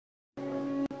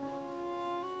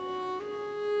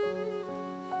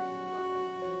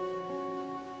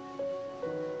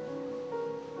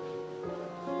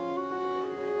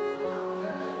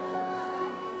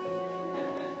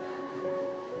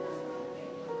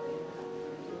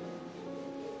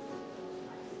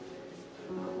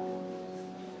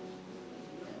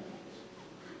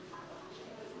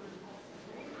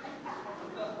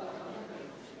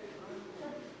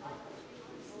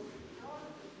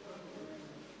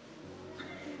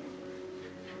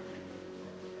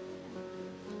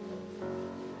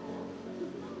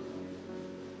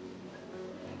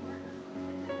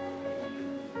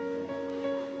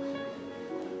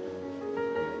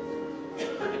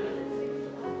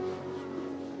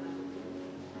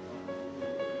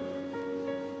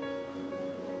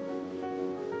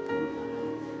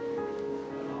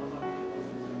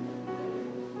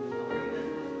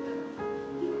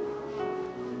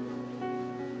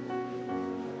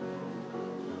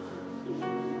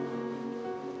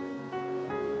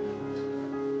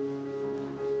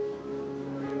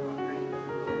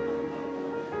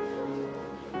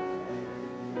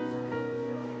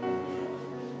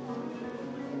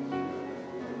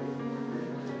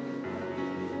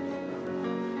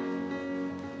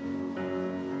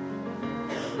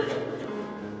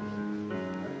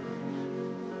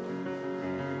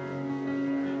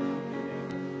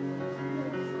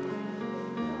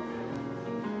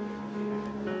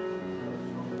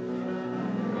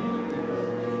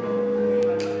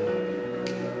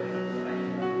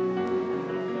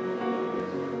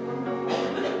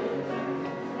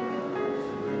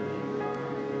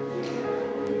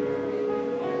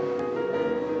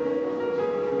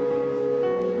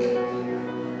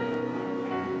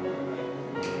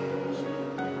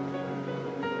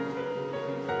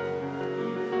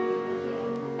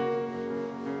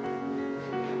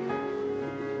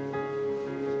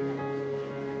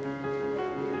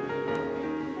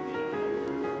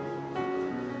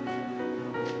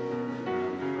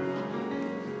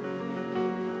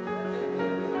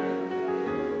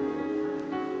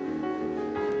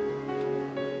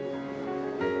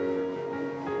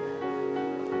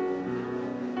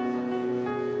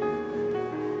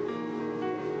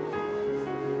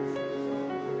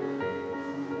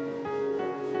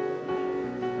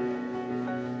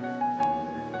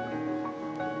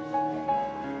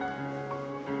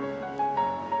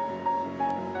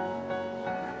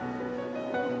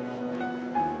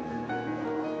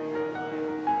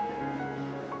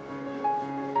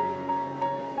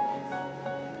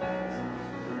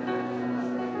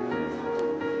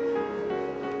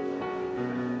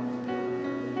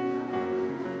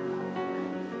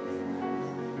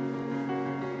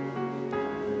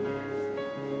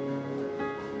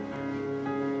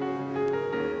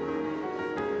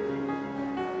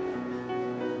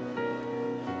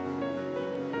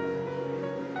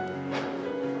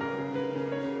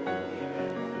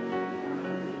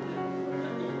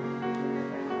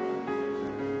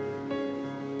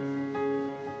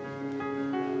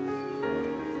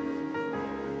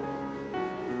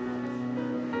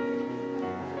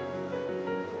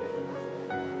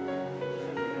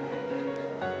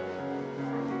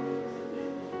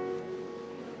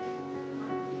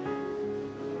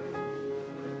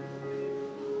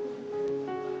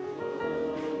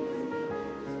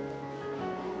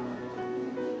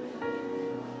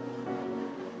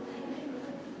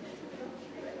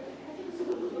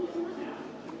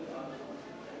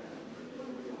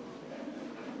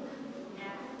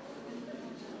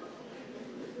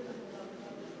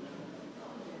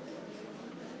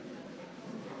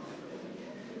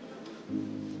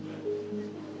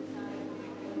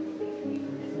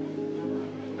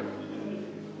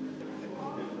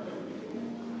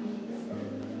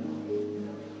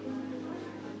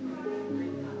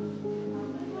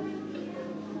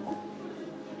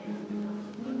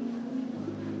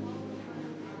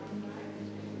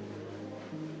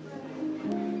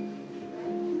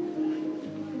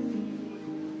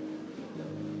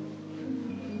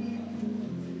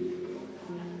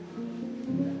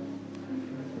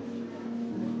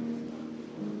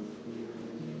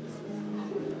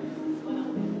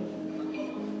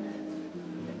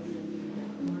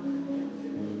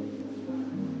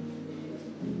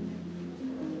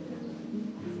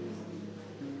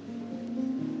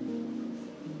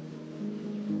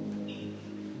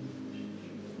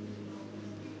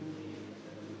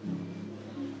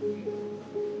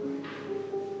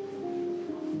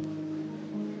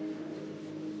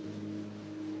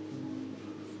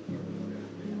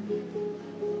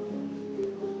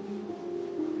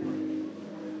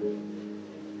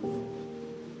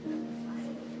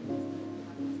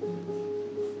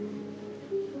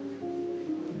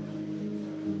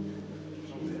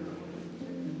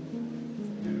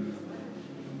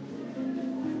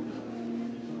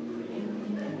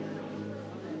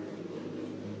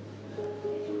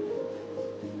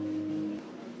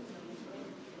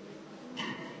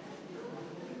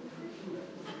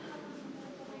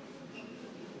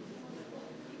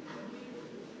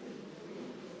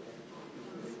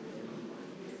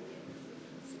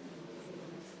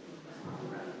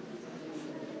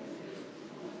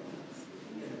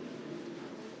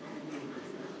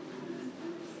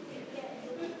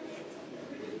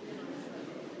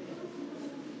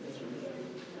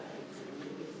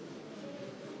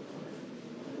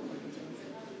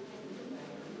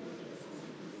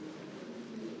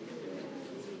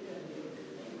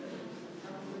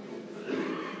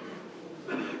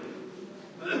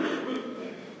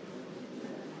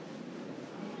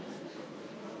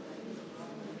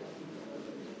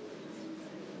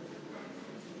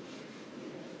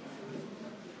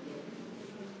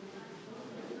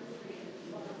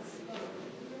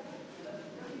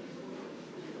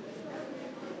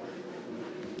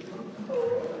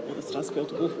does feel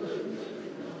tall.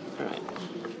 All right.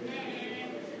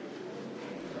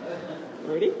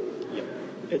 Ready? Yep.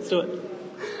 Let's do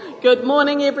it. Good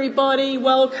morning, everybody.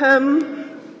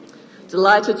 Welcome.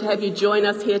 Delighted to have you join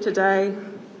us here today.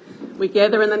 We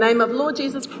gather in the name of Lord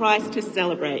Jesus Christ to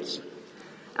celebrate.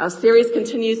 Our series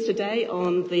continues today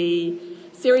on the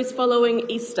series following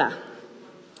Easter.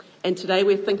 And today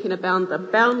we're thinking about the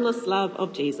boundless love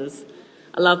of Jesus,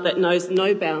 a love that knows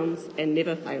no bounds and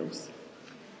never fails.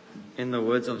 In the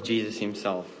words of Jesus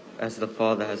himself, as the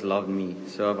Father has loved me,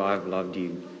 so have I loved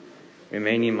you.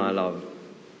 Remain in my love.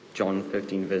 John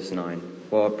 15 verse 9.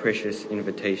 What a precious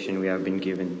invitation we have been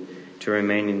given to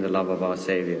remain in the love of our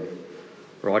Saviour.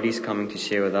 Roddy's coming to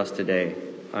share with us today.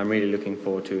 I'm really looking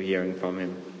forward to hearing from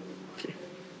him.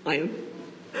 I am.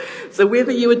 So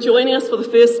whether you are joining us for the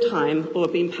first time or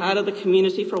have been part of the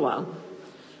community for a while,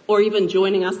 or even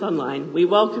joining us online, we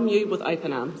welcome you with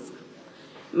open arms.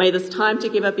 May this time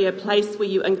together be a place where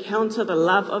you encounter the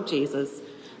love of Jesus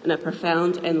in a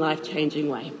profound and life-changing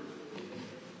way.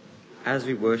 As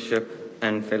we worship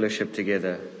and fellowship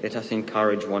together, let us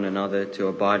encourage one another to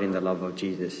abide in the love of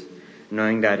Jesus,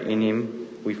 knowing that in him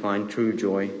we find true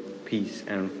joy, peace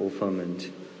and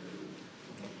fulfillment.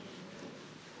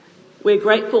 We're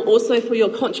grateful also for your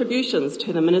contributions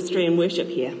to the ministry and worship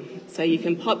here. So you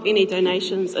can pop any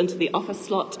donations into the office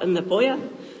slot in the foyer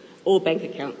or bank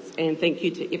accounts. And thank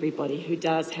you to everybody who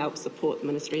does help support the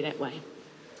ministry that way.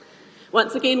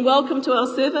 Once again, welcome to our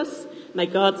service. May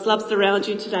God's love surround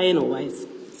you today and always.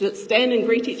 So let's stand and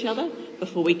greet each other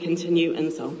before we continue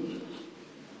in song.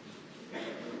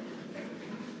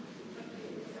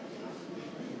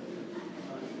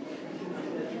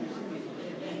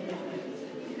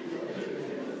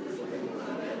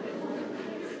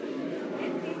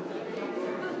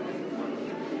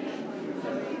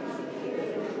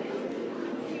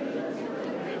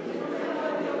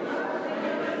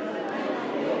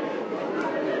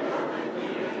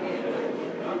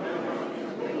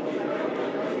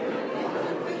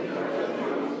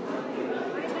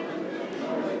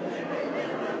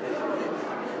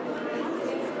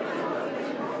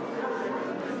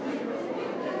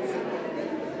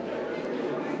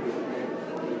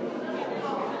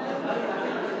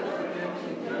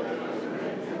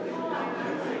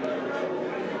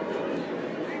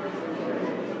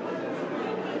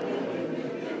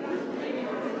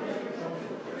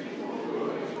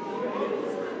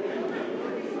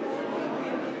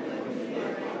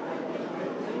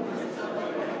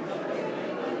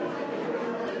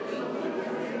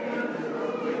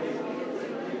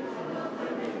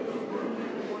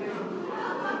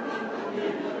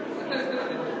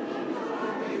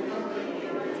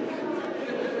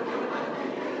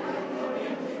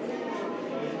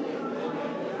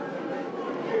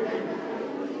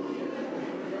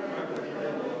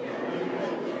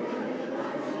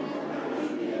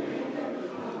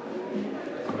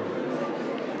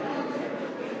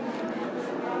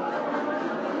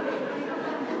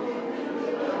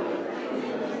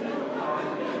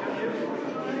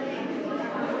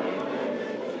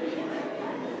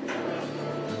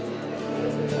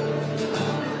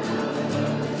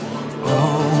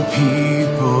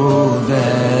 People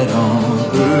that on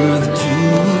earth do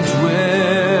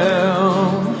dwell,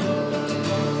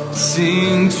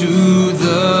 sing to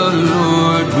the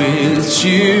Lord with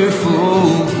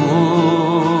cheerful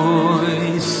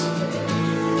voice.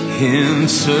 Him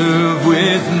serve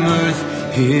with mirth,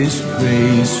 his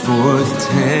praise forth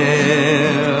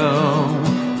tell.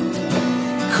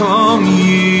 Come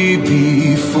ye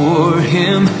before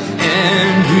him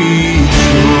and rejoice.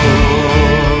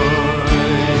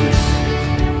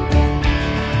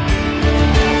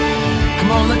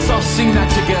 Let's all sing that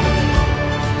together.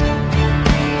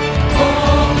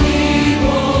 All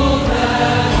people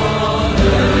that on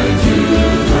earth do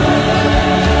dwell,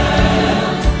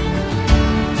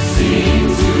 sing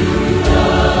to the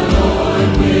Lord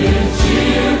with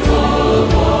cheerful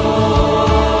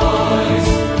voice.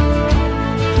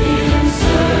 Him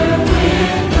serve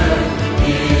with mirth,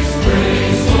 his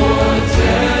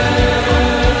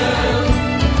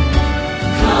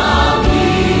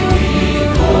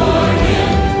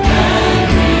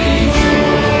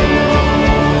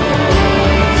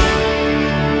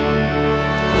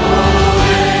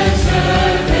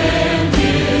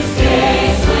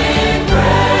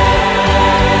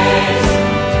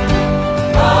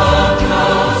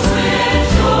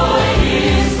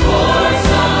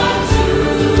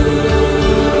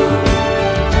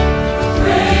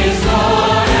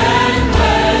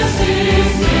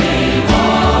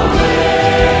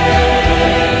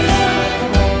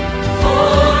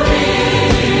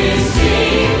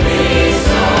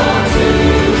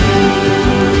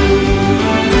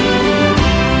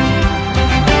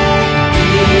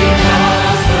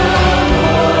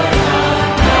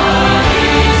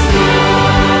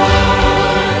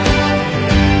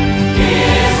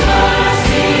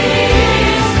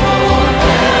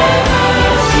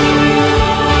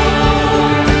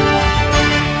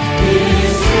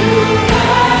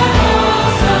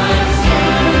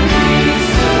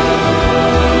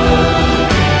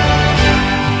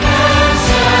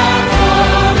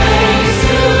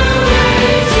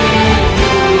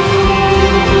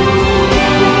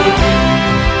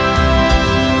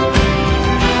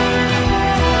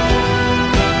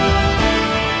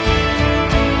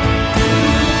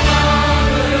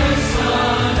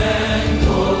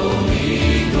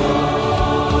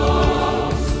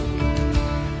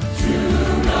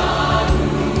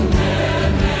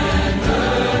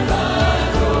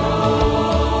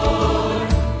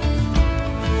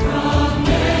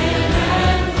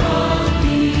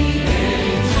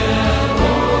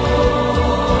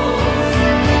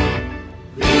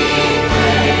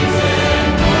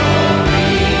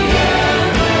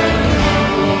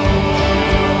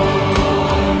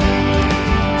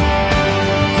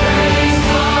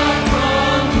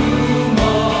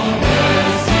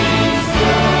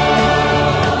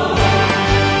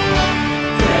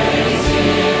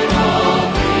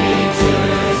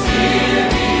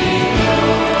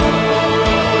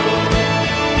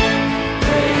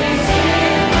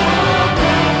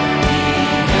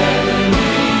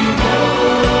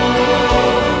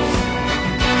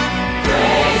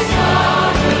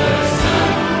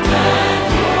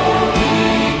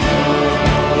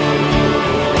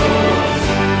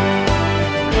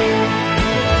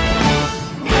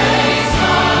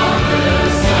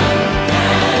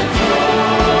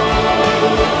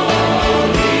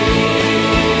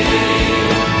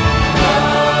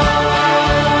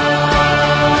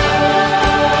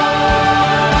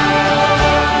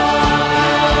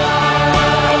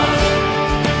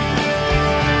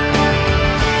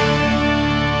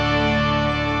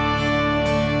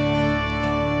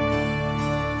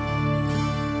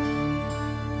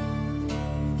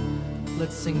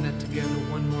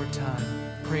together one more time.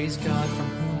 Praise God from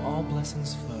whom all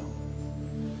blessings flow.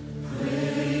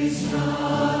 Praise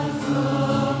God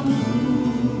from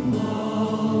whom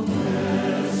all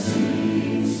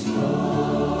blessings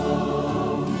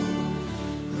flow.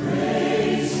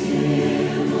 Praise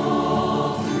Him,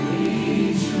 all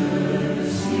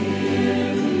creatures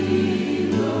here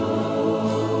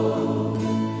below.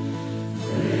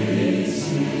 Praise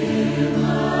Him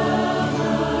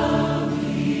above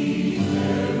the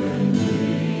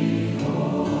heavenly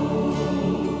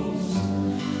hosts.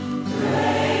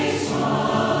 Praise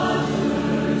Father,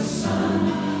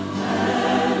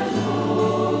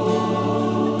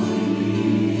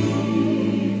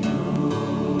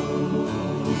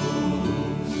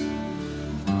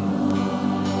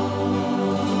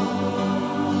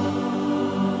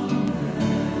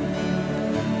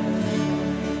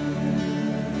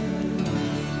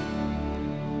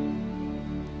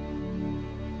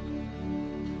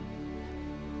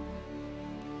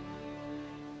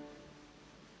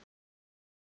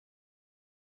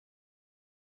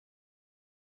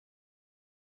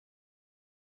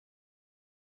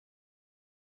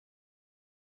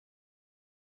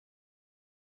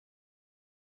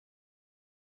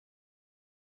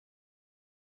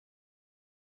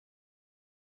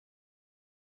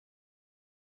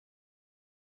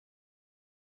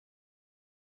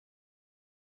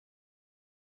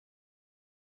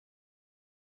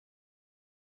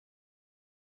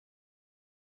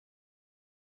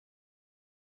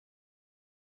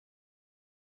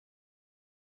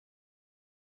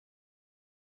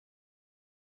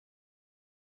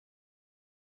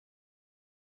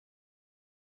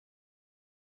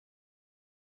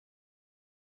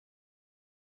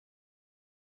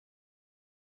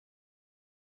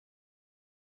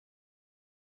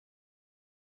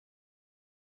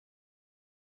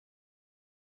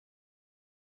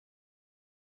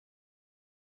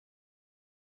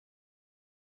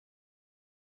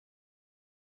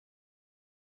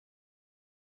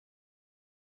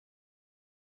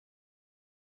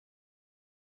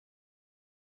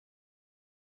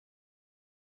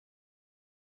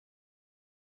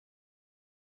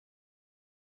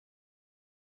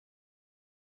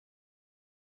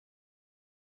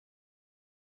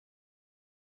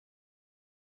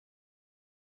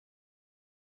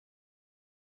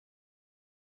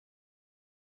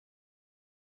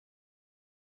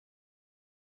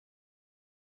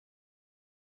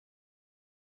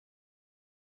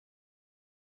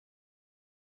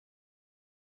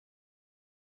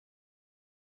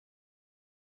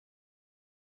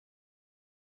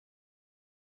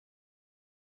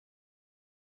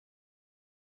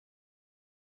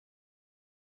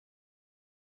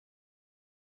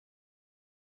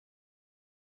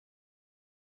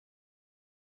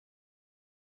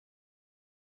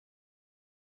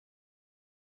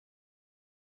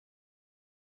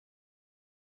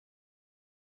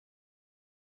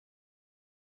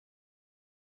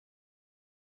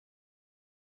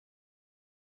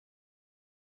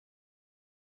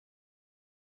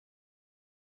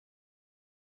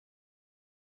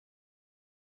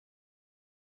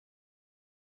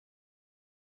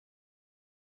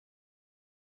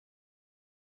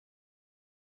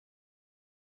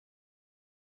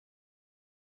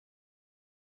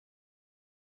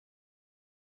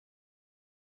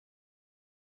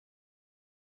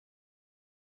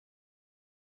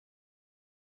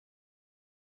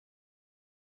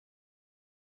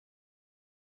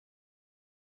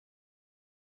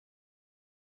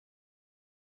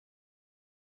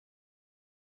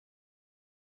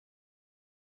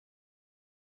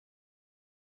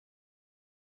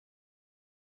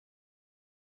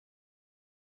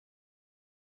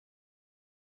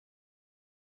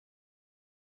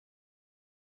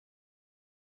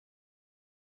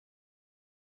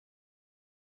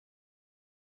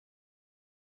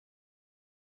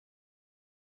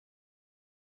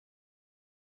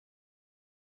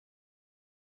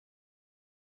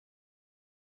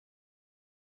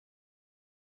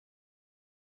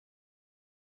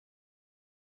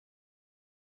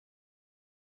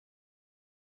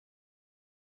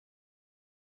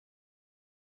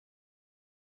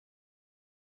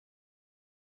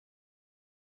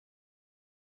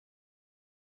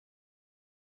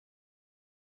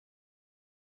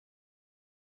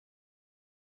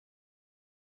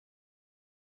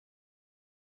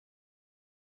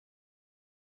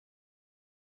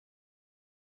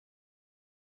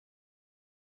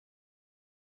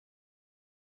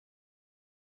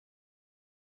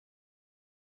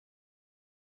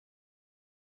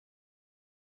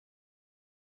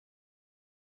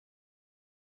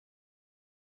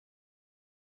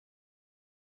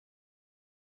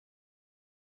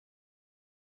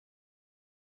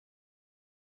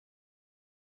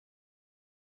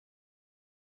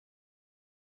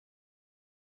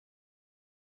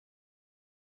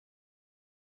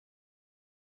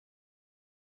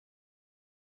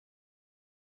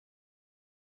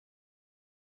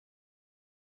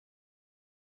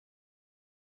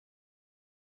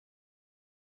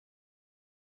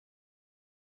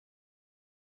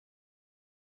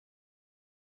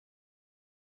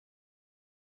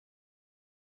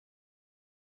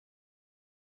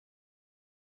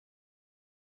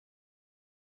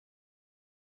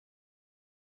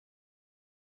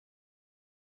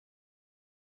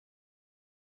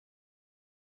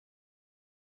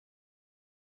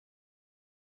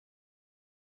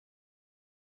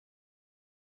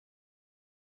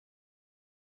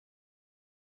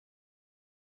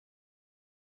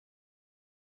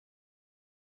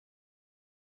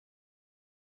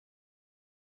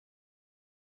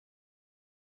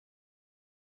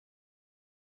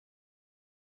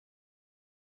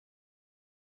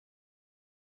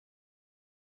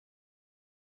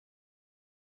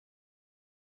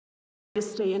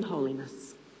 majesty and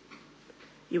holiness.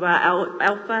 You are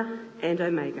Alpha and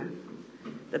Omega,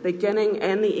 the beginning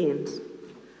and the end,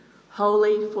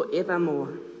 holy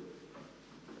forevermore.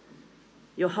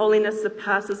 Your holiness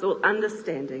surpasses all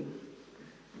understanding.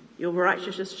 Your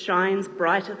righteousness shines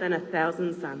brighter than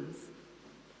 1,000 suns.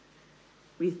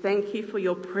 We thank you for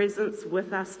your presence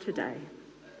with us today,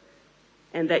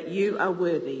 and that you are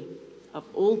worthy of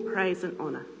all praise and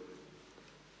honour.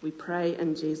 We pray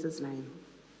in Jesus' name.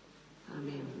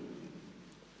 Amen.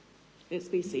 Let's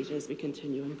be seated as we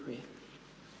continue in prayer.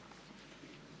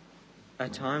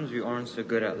 At times we aren't so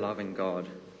good at loving God,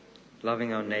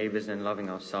 loving our neighbours and loving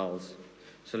ourselves.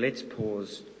 So let's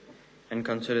pause and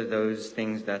consider those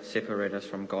things that separate us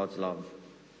from God's love.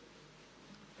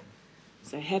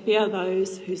 So happy are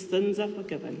those whose sins are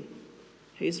forgiven,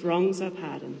 whose wrongs are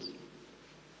pardoned.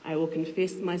 I will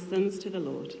confess my sins to the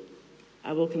Lord.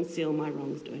 I will conceal my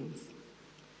wrongdoings.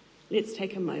 Let's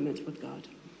take a moment with God.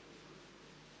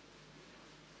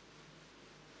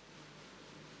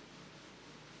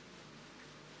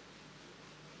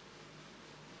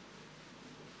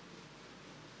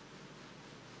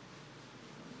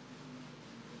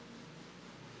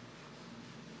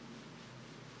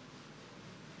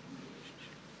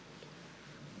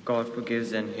 God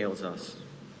forgives and heals us.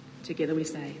 Together we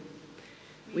say,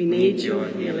 we need your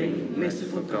healing,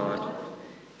 merciful God.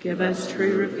 Give us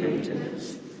true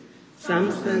repentance.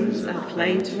 Some sins are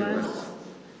plain to us,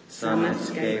 some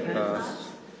escape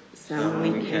us, some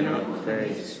we cannot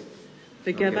face.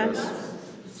 Forgive us,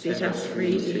 set us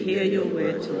free to hear your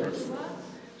word to us.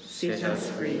 Set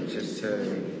us free to serve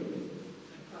you.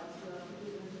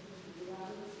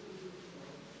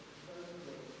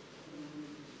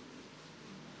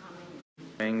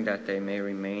 Praying that they may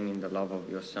remain in the love of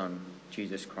your Son,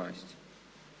 Jesus Christ.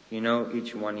 You know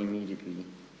each one immediately,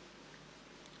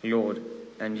 Lord,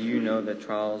 and you know the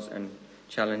trials and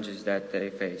challenges that they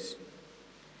face.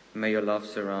 May your love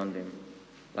surround them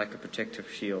like a protective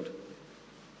shield,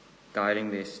 guiding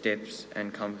their steps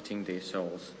and comforting their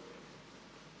souls.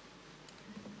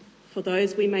 For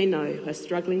those we may know who are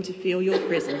struggling to feel your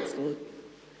presence, Lord,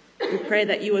 we pray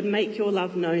that you would make your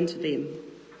love known to them.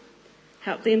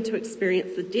 Help them to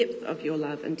experience the depth of your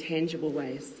love in tangible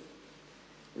ways,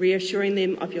 reassuring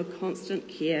them of your constant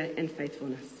care and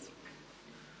faithfulness.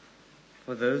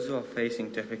 For those who are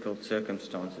facing difficult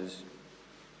circumstances,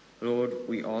 Lord,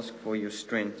 we ask for your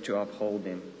strength to uphold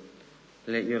them.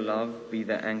 Let your love be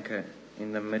the anchor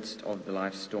in the midst of the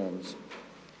life storms,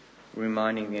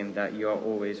 reminding them that you are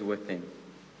always with them,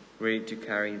 ready to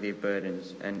carry their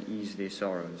burdens and ease their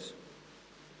sorrows.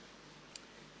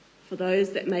 For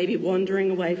those that may be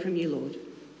wandering away from you, Lord,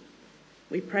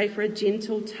 we pray for a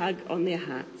gentle tug on their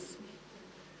hearts,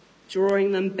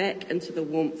 drawing them back into the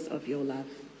warmth of your love.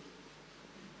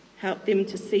 Help them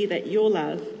to see that your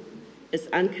love is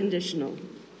unconditional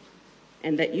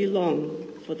and that you long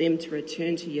for them to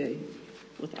return to you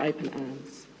with open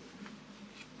arms.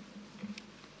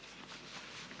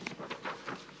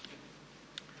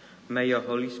 May your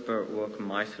Holy Spirit work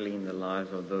mightily in the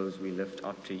lives of those we lift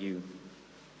up to you.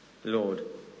 Lord,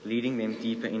 leading them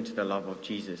deeper into the love of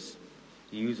Jesus.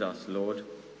 Use us, Lord,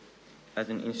 as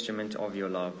an instrument of your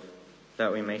love,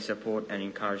 that we may support and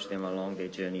encourage them along their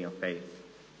journey of faith.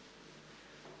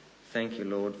 Thank you,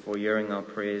 Lord, for hearing our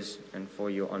prayers and for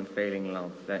your unfailing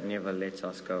love that never lets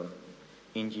us go.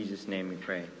 In Jesus' name we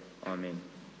pray. Amen.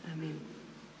 Amen.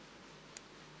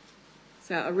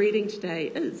 So our reading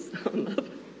today is on love.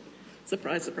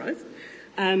 Surprise, surprise.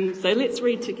 So let's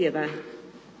read together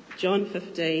John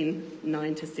 15,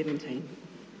 9 to 17.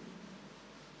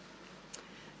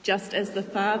 Just as the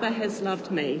Father has loved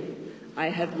me, I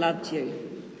have loved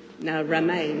you. Now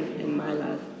remain in my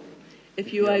love.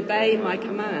 If you obey my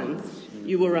commands,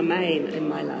 you will remain in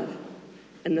my love.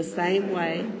 In the same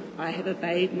way, I have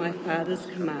obeyed my Father's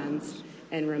commands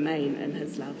and remain in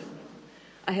his love.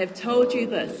 I have told you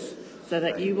this so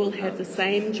that you will have the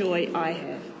same joy I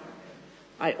have.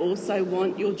 I also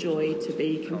want your joy to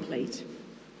be complete.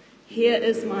 Here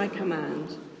is my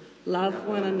command. Love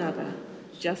one another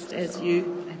just as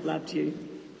you have loved you.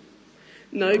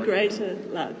 No greater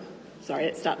love. Sorry,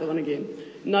 let's start the one again.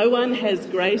 No one has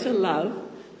greater love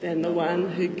than the one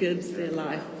who gives their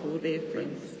life for their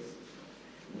friends.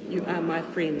 You are my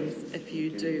friends if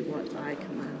you do what I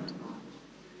command.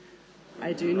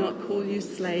 I do not call you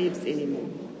slaves anymore.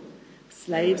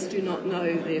 Slaves do not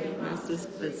know their master's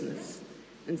business.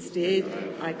 Instead,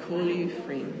 I call you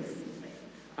friends.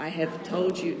 I have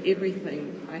told you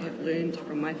everything I have learned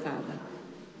from my Father.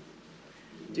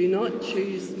 Do not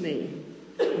choose me.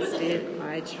 Instead,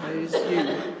 I chose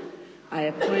you. I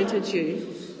appointed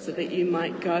you so that you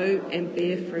might go and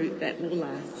bear fruit that will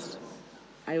last.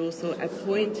 I also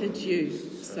appointed you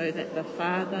so that the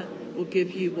Father will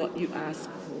give you what you ask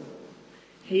for.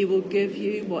 He will give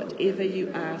you whatever you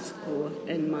ask for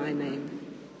in my name.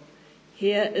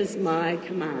 Here is my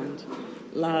command: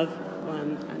 love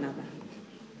one another.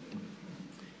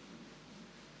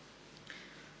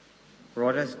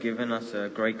 Rod has given us a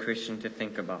great question to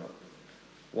think about.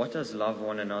 What does love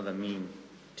one another mean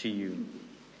to you?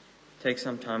 Take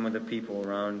some time with the people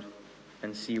around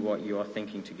and see what you are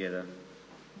thinking together.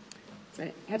 So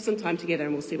have some time together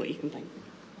and we'll see what you can think.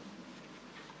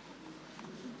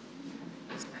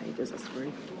 This page is a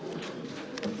screw.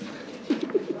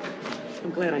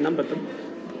 I'm glad I numbered them.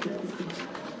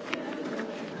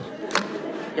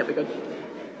 Yep, we're good.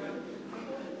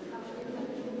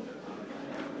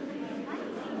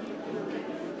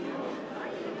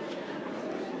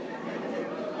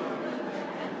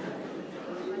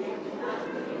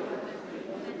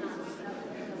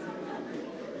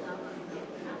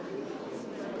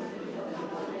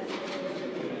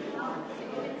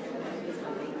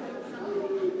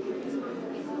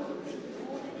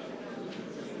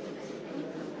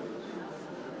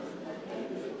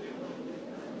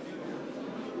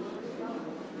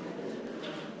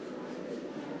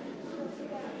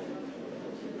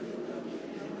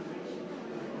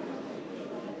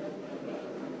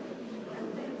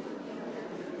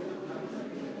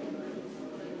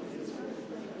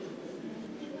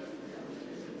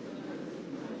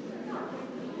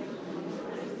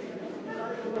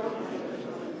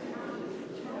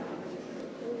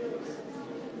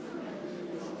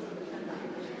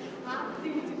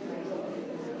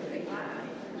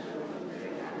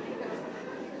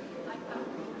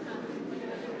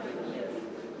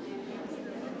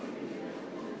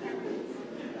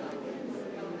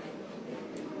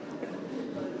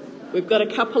 We've got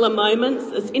a couple of moments.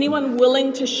 Is anyone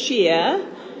willing to share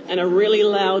in a really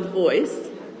loud voice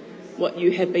what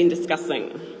you have been discussing?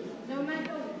 No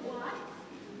matter what,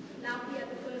 love the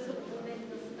other person more than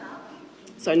yourself.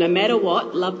 So no matter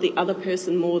what, love the other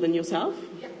person more than yourself?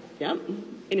 Yep.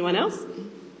 Anyone else?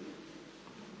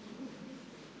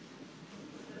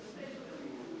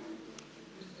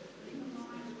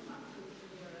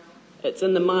 It's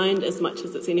in the mind as much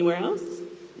as it's anywhere else?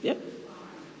 Yep.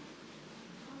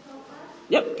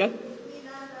 Yep, go. We love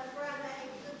our brother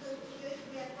and sister, church,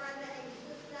 we have brother and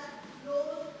sister,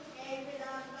 Lord, and we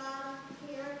love God,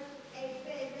 parents, and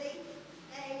family,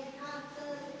 and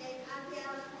counselors, and auntie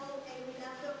household, and we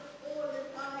love them all the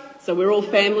time. So we're all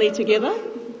family together? We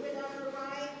love our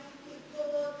right,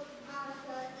 people,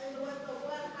 pastor, and with the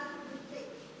 100%.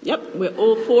 Yep, we're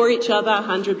all for each other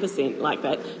 100%, like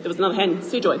that. There was another hand.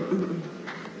 Sue Joy.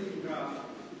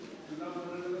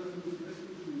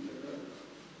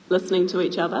 Listening to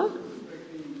each other,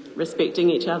 respecting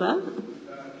each other,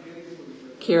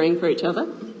 caring for each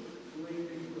other,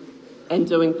 and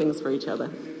doing things for each other.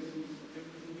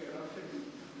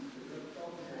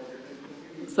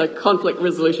 So conflict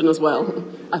resolution as well.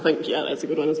 I think, yeah, that's a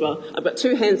good one as well. I've got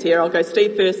two hands here. I'll go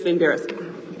Steve first, then Beres.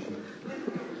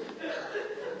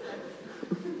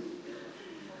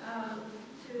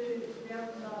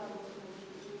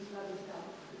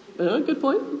 Oh, good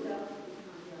point.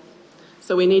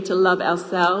 So we need to love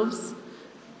ourselves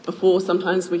before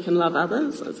sometimes we can love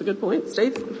others. That's a good point.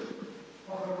 Steve?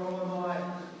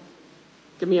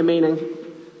 Give me a meaning.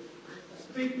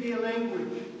 Speak their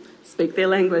language. Speak their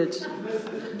language.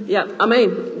 Yeah, I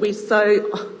mean,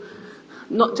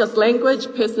 not just language,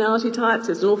 personality types,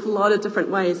 there's an awful lot of different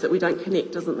ways that we don't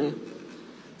connect, isn't there?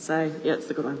 So, yeah, it's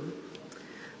a good one.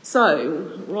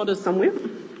 So, Rod is somewhere.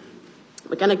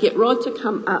 We're going to get Rod to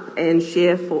come up and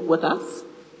share with us.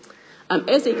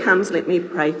 As he comes, let me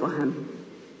pray for him.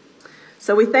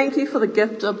 So we thank you for the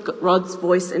gift of Rod's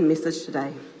voice and message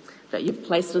today that you've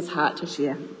placed in his heart to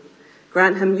share.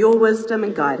 Grant him your wisdom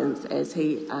and guidance as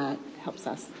he helps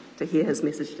us to hear his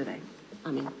message today.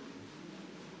 Amen.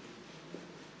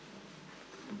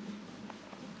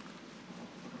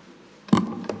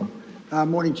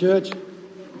 Morning, church.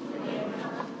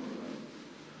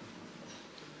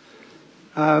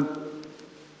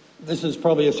 This is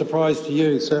probably a surprise to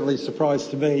you, certainly a surprise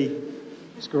to me.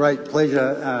 It's a great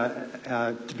pleasure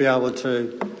to be able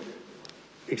to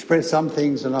express some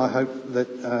things, and I hope that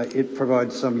it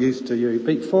provides some use to you.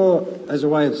 Before, as a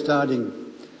way of starting,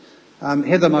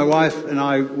 Heather, my wife, and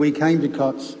I, we came to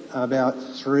COTS about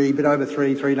three and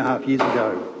a half years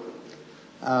ago.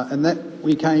 And that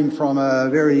we came from a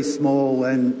very small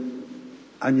and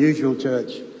unusual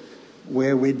church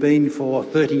where we'd been for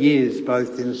 30 years,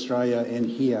 both in Australia and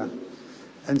here.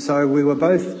 And so we were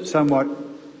both somewhat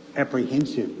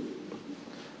apprehensive.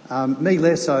 Me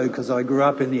less so because I grew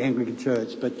up in the Anglican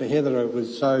Church, but for Heather it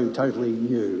was so totally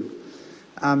new.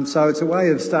 So it's a way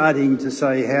of starting to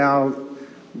say how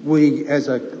we as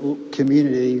a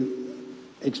community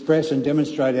express and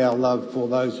demonstrate our love for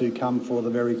those who come for the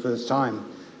very first time.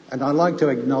 And I'd like to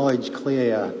acknowledge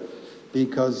Claire,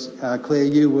 because Claire,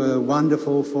 you were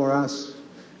wonderful for us.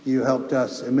 You helped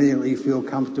us immediately feel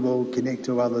comfortable, connect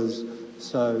to others,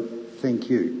 so thank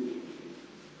you.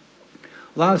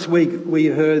 Last week we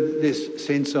heard this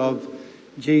sense of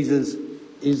Jesus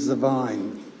is the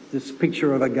vine, this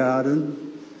picture of a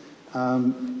garden,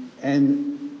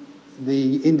 and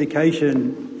the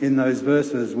indication in those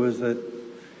verses was that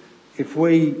if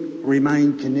we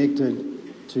remain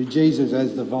connected to Jesus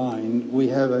as the vine, we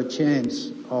have a chance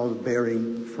of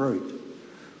bearing fruit,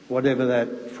 whatever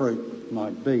that fruit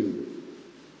might be.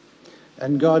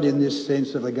 And God, in this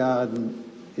sense of the garden,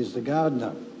 is the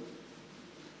gardener.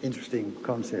 Interesting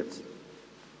concepts.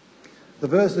 The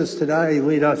verses today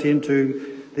lead us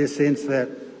into this sense that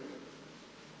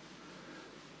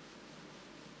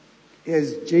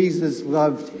as Jesus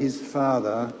loved his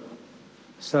Father,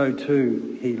 so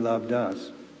too he loved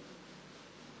us.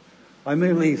 I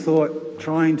immediately thought,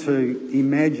 trying to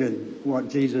imagine what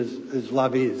Jesus'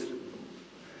 love is,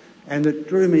 and it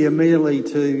drew me immediately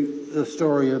to the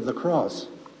story of the cross.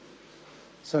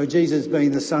 So Jesus,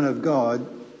 being the Son of God,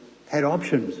 had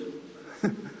options.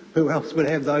 Who else would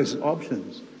have those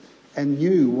options? And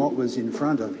knew what was in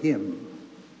front of him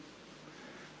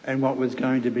and what was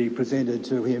going to be presented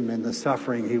to him and the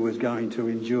suffering he was going to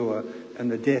endure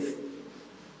and the death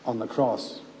on the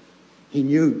cross. He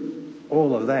knew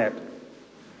all of that.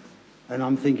 And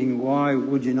I'm thinking, why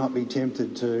would you not be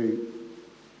tempted to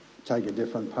take a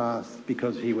different path?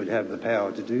 Because he would have the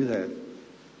power to do that.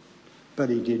 But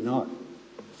he did not,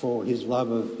 for his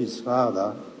love of his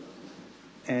Father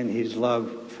and his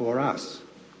love for us.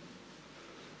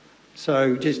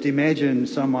 So just imagine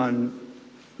someone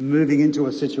moving into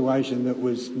a situation that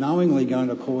was knowingly going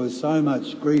to cause so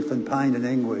much grief and pain and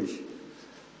anguish,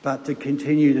 but to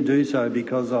continue to do so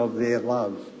because of their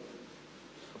love.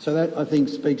 So that, I think,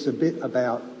 speaks a bit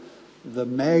about the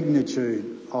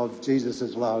magnitude of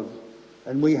Jesus' love,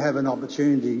 and we have an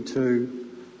opportunity to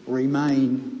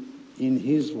remain in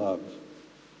his love.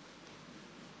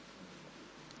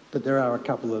 But there are a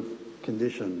couple of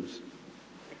conditions.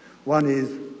 One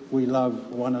is we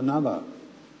love one another.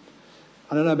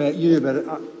 I don't know about you, but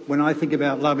when I think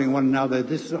about loving one another,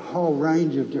 this is a whole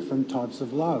range of different types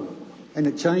of love, and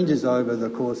it changes over the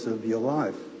course of your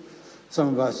life. Some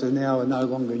of us who now are no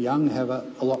longer young have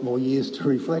a lot more years to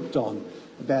reflect on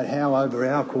about how over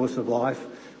our course of life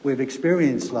we've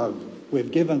experienced love,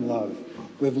 we've given love,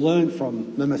 we've learned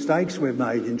from the mistakes we've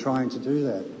made in trying to do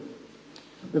that.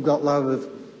 We've got love of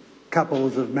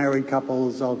couples, of married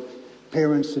couples, of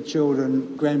parents to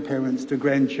children, grandparents to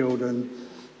grandchildren,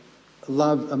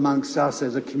 love amongst us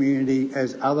as a community,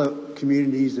 as other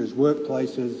communities, as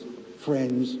workplaces,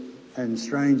 friends and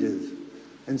strangers.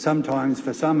 And sometimes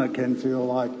for some it can feel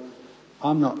like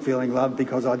I'm not feeling loved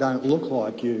because I don't look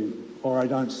like you, or I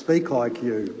don't speak like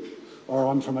you, or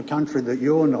I'm from a country that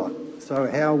you're not. So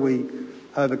how we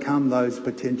overcome those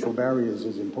potential barriers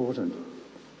is important.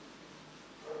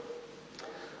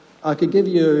 I could give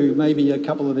you maybe a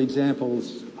couple of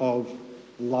examples of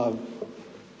love,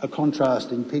 a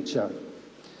contrasting picture.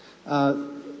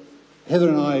 Heather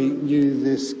and I knew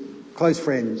this close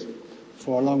friend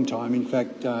for a long time. In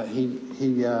fact,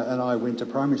 he and I went to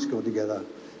primary school together,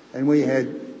 and we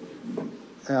had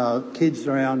our kids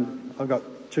around. I've got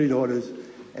 2 daughters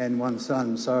and 1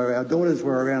 son, so our daughters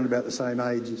were around about the same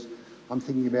age as, I'm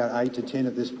thinking about 8 to 10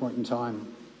 at this point in time.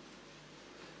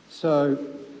 So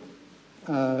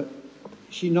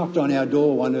she knocked on our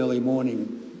door one early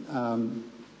morning,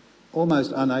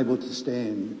 almost unable to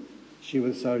stand. She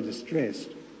was so distressed.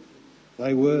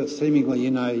 They were seemingly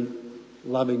in a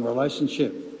loving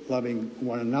relationship, loving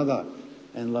one another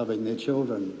and loving their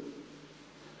children.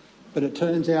 But it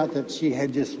turns out that she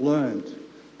had just learned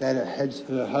that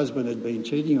her husband had been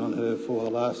cheating on her for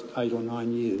the last 8 or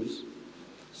 9 years,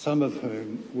 some of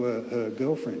whom were her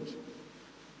girlfriends.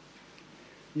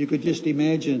 You could just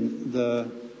imagine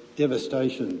the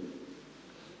devastation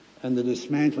and the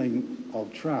dismantling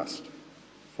of trust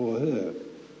for her.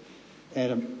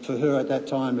 And for her at that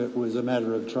time it was a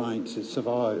matter of trying to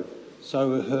survive.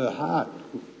 So her heart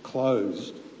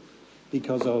closed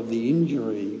because of the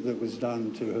injury that was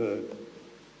done to her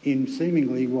in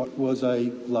seemingly what was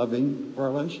a loving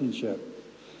relationship.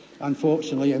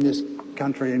 Unfortunately, in this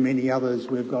country and many others,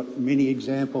 we've got many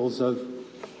examples of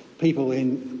people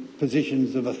in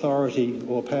positions of authority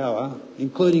or power,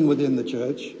 including within the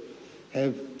church,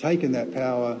 have taken that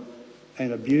power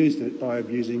and abused it by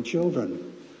abusing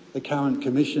children. The current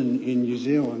commission in New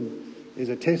Zealand is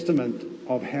a testament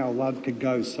of how love could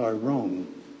go so wrong.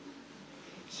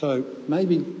 So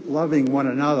maybe loving one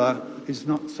another is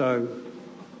not so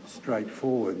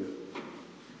straightforward.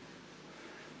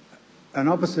 An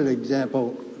opposite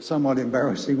example, somewhat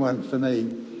embarrassing one for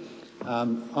me.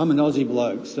 I'm an Aussie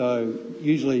bloke, so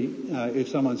usually if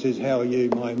someone says, "How are you?"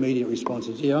 my immediate response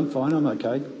is, "Yeah, I'm fine, I'm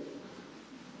okay,"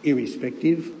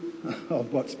 irrespective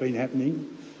of what's been happening.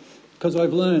 Because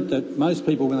I've learned that most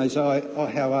people, when they say, "Oh,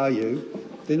 how are you?"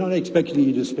 they're not expecting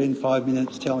you to spend 5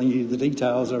 minutes telling you the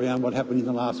details around what happened in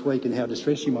the last week and how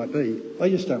distressed you might be. They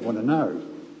just don't want to know.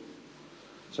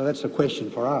 So that's a question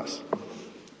for us.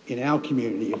 In our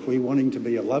community, if we're wanting to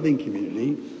be a loving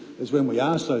community, is when we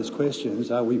ask those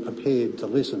questions, are we prepared to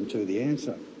listen to the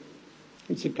answer?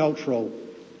 It's a cultural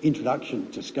introduction,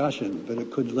 discussion, but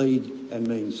it could lead and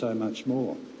mean so much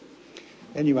more.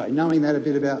 Anyway, knowing that a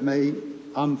bit about me,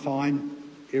 I'm fine,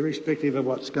 irrespective of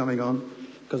what's going on,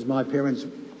 because my parents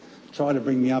try to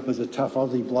bring me up as a tough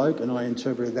Aussie bloke, and I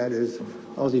interpret that as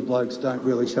Aussie blokes don't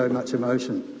really show much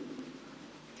emotion.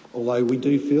 Although we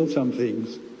do feel some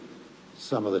things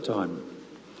some of the time.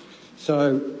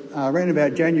 So around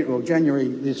about January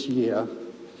this year,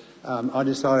 I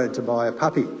decided to buy a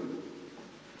puppy.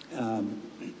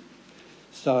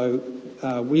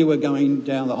 We were going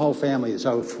down, the whole family,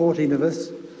 so 14 of us,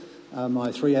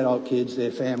 my 3 adult kids,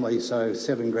 their families, so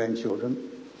 7 grandchildren,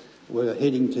 were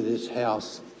heading to this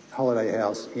house, holiday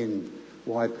house in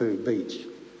Waipu Beach.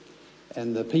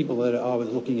 And the people that I was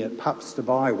looking at pups to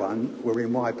buy one were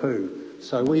in Waipu.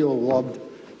 So we all lobbed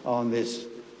on this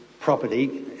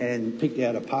property and picked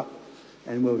out a pup,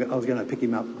 and I was going to pick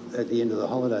him up at the end of the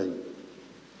holiday.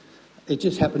 It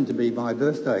just happened to be my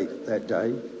birthday that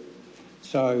day.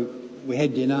 So we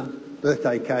had dinner,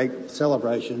 birthday cake,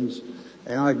 celebrations,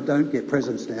 and I don't get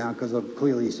presents now because I've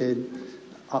clearly said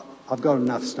I've got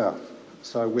enough stuff.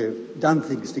 So we've done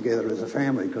things together as a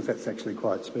family because that's actually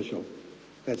quite special.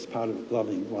 That's part of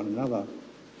loving one another,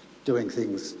 doing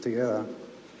things together,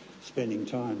 spending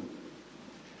time.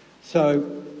 So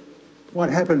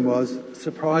what happened was,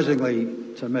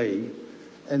 surprisingly to me,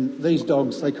 and these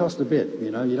dogs, they cost a bit,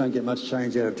 you know, you don't get much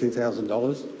change out of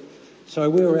 $2,000. So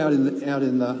we were out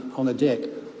on the deck.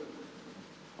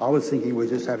 I was thinking we were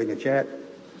just having a chat.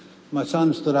 My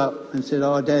son stood up and said,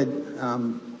 "Oh, Dad,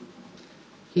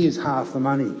 here's half the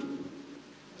money."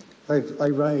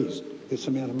 They raised this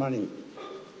amount of money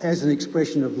as an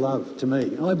expression of love to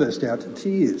me. I burst out to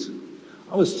tears.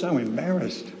 I was so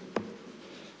embarrassed.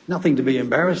 Nothing to be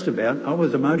embarrassed about. I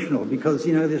was emotional because,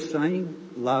 you know, this saying,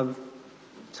 love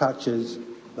touches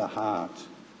the heart.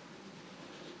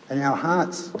 And our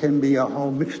hearts can be a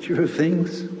whole mixture of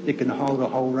things. It can hold a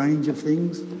whole range of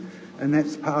things. And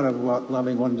that's part of what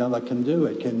loving one another can do.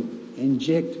 It can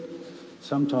inject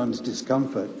sometimes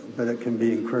discomfort, but it can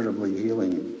be incredibly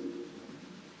healing.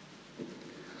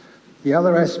 The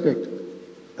other aspect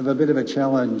of a bit of a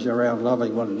challenge around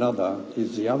loving one another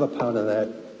is the other part of that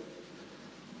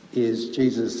is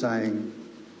Jesus saying,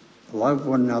 "Love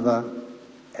one another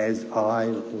as I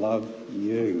love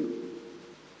you."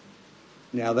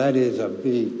 Now that is a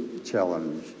big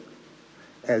challenge.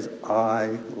 As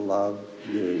I love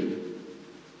you.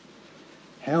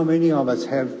 How many of us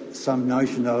have some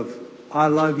notion of, I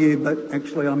love you, but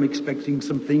actually I'm expecting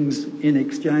some things in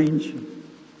exchange?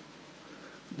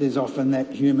 There's often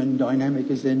that human dynamic,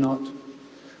 is there not?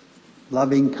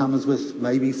 Loving comes with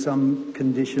maybe some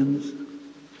conditions.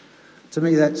 To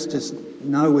me, that's just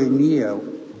nowhere near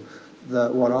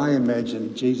what I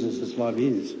imagine Jesus' love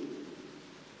is.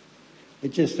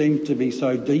 It just seems to be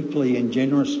so deeply and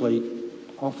generously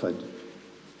offered.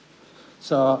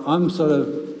 So I'm sort of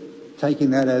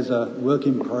taking that as a work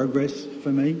in progress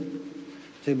for me,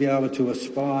 to be able to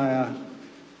aspire,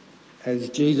 as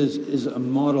Jesus is a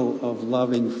model of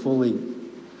loving fully,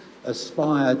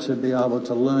 aspire to be able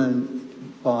to learn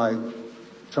by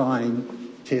trying,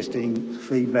 testing,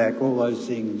 feedback, all those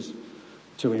things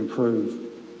to improve.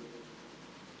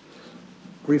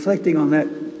 Reflecting on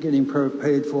that, getting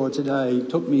prepared for today,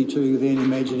 took me to then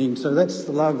imagining, so that's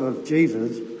the love of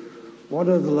Jesus. What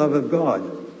is the love of God?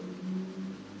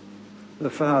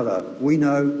 The Father. We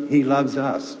know he loves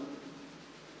us.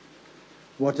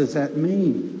 What does that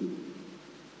mean?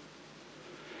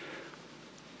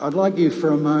 I'd like you for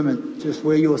a moment, just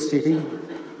where you're sitting,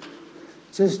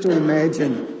 just to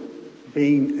imagine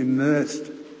being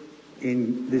immersed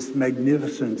in this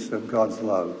magnificence of God's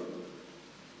love.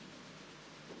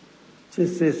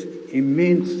 Just this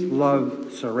immense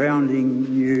love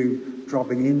surrounding you,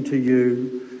 dropping into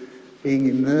you, being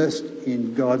immersed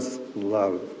in God's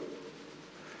love,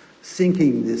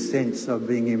 sinking this sense of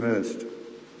being immersed,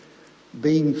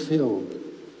 being filled.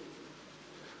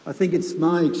 I think it's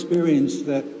my experience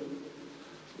that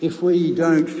if we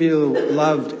don't feel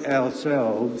loved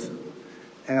ourselves,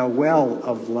 our well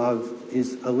of love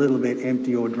is a little bit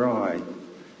empty or dry.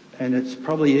 And it's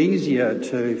probably easier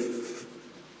to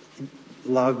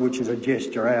love, which is a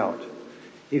gesture out.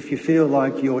 If you feel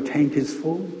like your tank is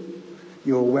full,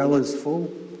 your well is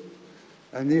full,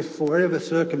 and if for whatever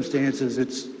circumstances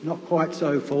it's not quite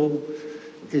so full,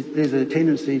 there's a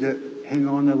tendency to hang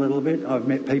on a little bit. I've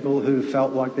met people who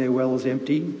felt like their well is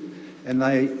empty, and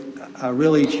they are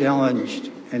really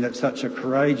challenged, and it's such a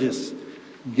courageous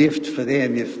gift for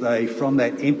them if they, from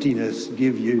that emptiness,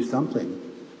 give you something.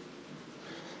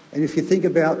 And if you think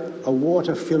about a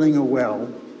water filling a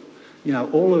well, you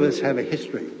know, all of us have a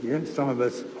history, yeah? Some of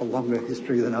us a longer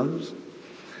history than others.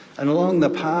 And along the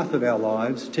path of our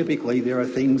lives, typically there are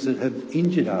things that have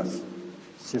injured us.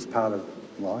 It's just part of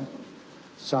life.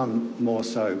 Some more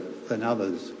so than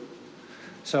others.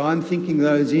 So I'm thinking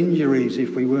those injuries,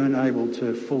 if we weren't able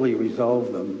to fully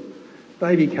resolve them,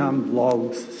 they become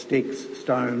logs, sticks,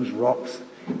 stones, rocks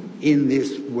in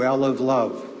this well of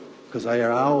love, because they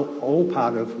are all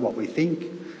part of what we think,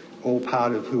 all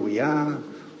part of who we are,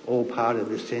 all part of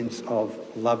the sense of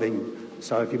loving.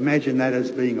 So if you imagine that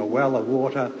as being a well of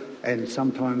water, and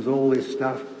sometimes all this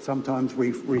stuff, sometimes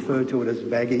we refer to it as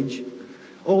baggage,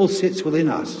 all sits within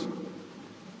us.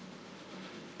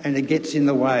 And it gets in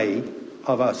the way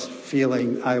of us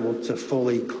feeling able to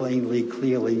fully, cleanly,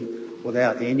 clearly,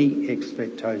 without any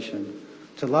expectation,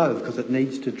 to love, because it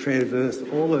needs to traverse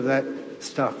all of that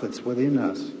stuff that's within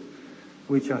us,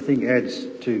 which I think adds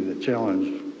to the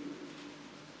challenge.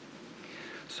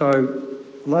 So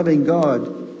loving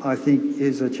God, I think,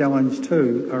 is a challenge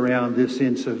too around this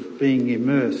sense of being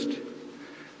immersed,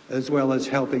 as well as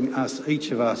helping us,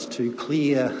 each of us, to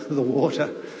clear the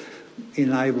water,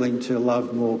 enabling to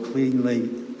love more cleanly,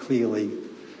 clearly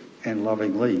and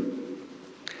lovingly.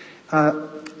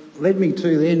 Led me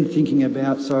to then thinking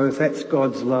about, so if that's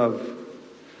God's love,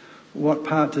 what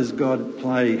part does God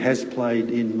play, has played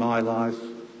in my life,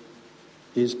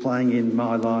 is playing in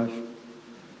my life?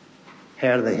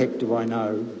 How the heck do I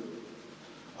know?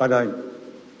 I don't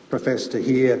profess to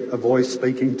hear a voice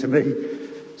speaking to me.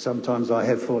 Sometimes I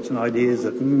have thoughts and ideas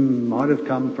that might have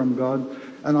come from God.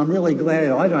 And I'm really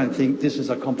glad. I don't think this is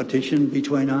a competition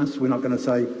between us. We're not going to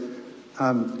say,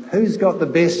 who's got the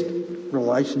best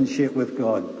relationship with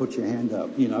God? Put your hand up.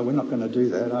 You know, we're not going to do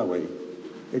that, are we?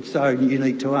 It's so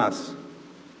unique to us.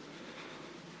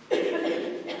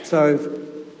 So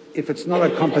if it's not a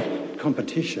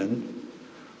competition,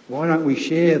 why don't we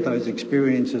share those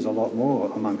experiences a lot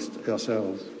more amongst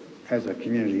ourselves as a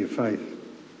community of faith?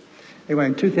 Anyway,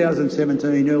 in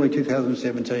 2017, early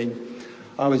 2017,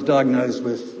 I was diagnosed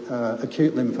with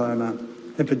acute lymphoma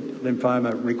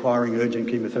requiring urgent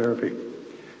chemotherapy.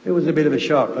 It was a bit of a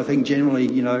shock. I think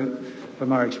generally, you know, from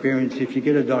my experience, if you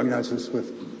get a diagnosis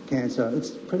with cancer, it's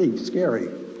pretty scary.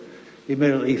 You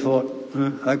immediately thought,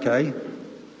 okay,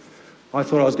 I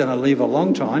thought I was going to live a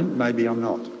long time, maybe I'm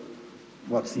not.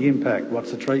 What's the impact?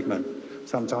 What's the treatment?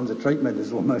 Sometimes the treatment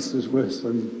is almost as worse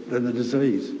than the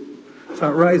disease. So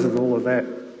it raises all of that.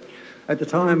 At the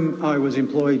time, I was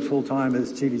employed full-time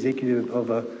as chief executive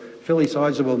of a fairly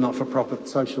sizable not-for-profit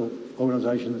social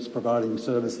organisation that's providing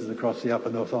services across the Upper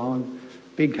North Island.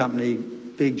 Big company,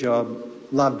 big job,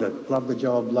 loved it, loved the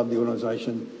job, loved the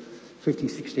organisation. 50,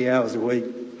 60 hours a week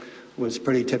was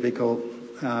pretty typical,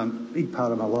 big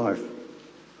part of my life.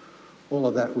 All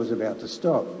of that was about to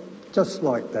stop, just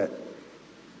like that.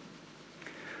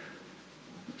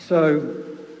 So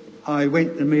I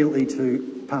went immediately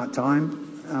to part-time.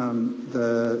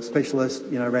 The specialist,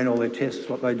 you know, ran all their tests,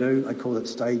 what they do. They call it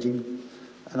staging.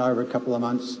 And over a couple of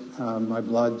months, my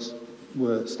bloods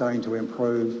were starting to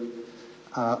improve.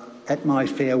 At my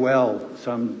farewell,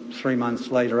 some 3 months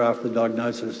later after the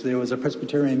diagnosis, there was a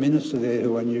Presbyterian minister there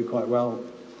who I knew quite well.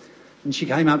 And she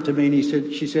came up to me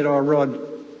and she said, "Oh, Rod,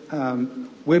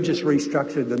 we've just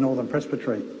restructured the Northern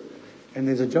Presbytery and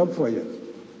there's a job for you."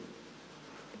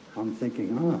 I'm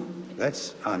thinking, oh,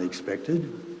 that's unexpected.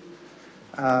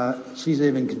 She's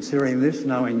even considering this,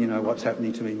 knowing, you know, what's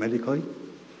happening to me medically.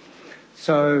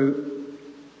 So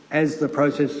as the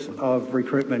process of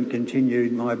recruitment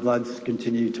continued, my bloods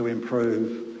continued to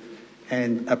improve,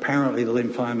 and apparently the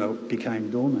lymphoma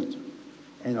became dormant,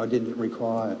 and I didn't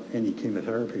require any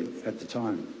chemotherapy at the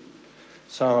time.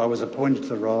 So I was appointed to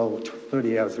the role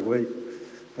 30 hours a week.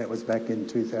 That was back in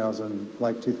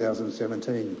late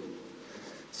 2017.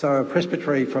 So a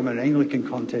presbytery from an Anglican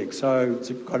context, so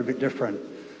it's quite a bit different.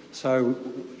 So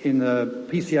in the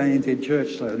PCANZ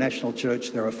Church, the National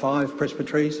Church, there are 5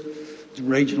 presbyteries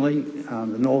regionally.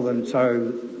 The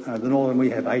Northern, we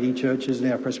have 80 churches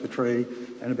in our presbytery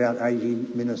and about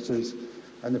 80 ministers.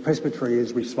 And the presbytery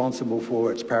is responsible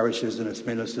for its parishes and its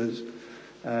ministers.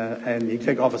 And the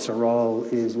exec officer role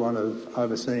is one of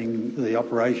overseeing the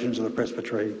operations of the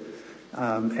presbytery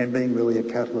and being really a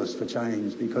catalyst for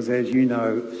change. Because as you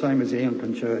know, same as the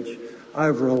Anglican Church,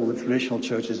 overall the traditional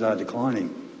churches are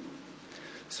declining.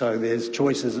 So there's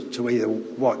choices to either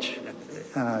watch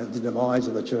the demise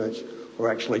of the church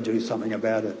or actually do something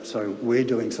about it. So we're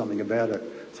doing something about it.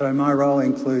 So my role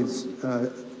includes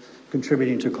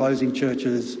contributing to closing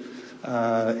churches,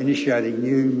 initiating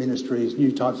new ministries,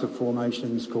 new types of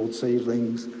formations called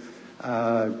seedlings,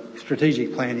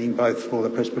 strategic planning both for the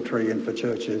presbytery and for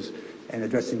churches, and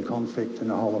addressing conflict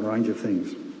and a whole range of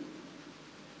things.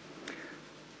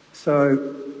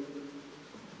 So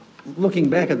looking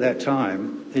back at that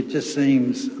time, it just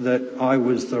seems that I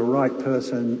was the right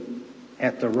person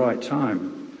at the right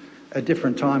time. A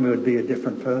different time, it would be a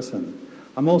different person.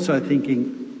 I'm also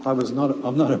thinking I'm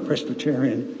not a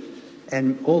Presbyterian,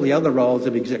 and all the other roles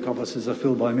of exec officers are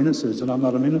filled by ministers, and I'm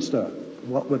not a minister.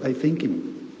 What were they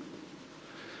thinking?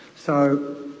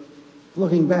 So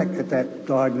looking back at that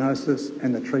diagnosis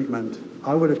and the treatment,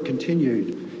 I would have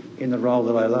continued in the role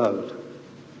that I loved.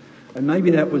 And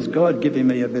maybe that was God giving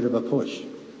me a bit of a push.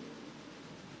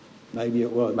 Maybe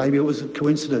it was. Maybe it was a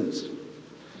coincidence.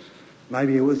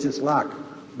 Maybe it was just luck.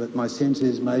 But my sense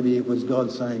is maybe it was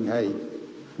God saying, hey,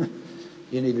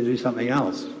 you need to do something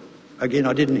else. Again,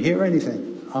 I didn't hear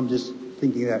anything. I'm just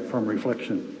thinking that from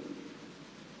reflection.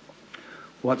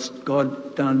 What's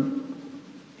God done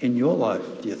in your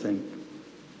life, do you think?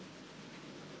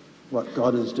 What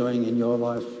God is doing in your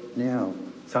life now?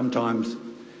 Sometimes,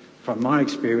 from my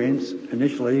experience,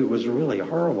 initially it was really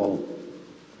horrible.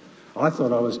 I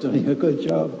thought I was doing a good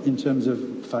job in terms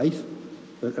of faith,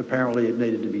 but apparently it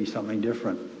needed to be something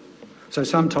different. So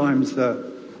sometimes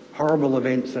the horrible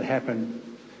events that happen,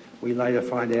 we later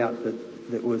find out that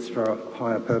it was for a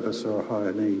higher purpose or a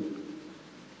higher need.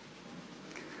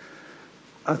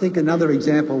 I think another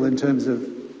example in terms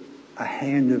of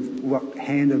what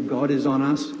hand of God is on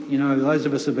us, you know, those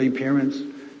of us who have been parents,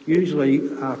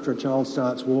 usually after a child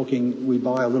starts walking, we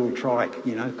buy a little trike,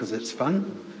 you know, because it's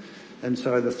fun. And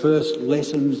so the first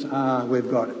lessons are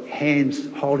we've got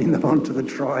hands holding them onto the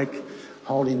trike,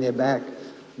 holding their back.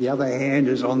 The other hand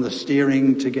is on the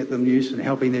steering to get them used and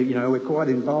helping them, you know, we're quite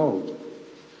involved.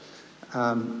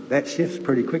 That shifts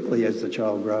pretty quickly as the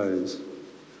child grows.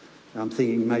 I'm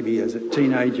thinking maybe as a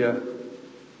teenager,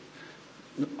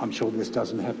 I'm sure this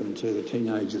doesn't happen to the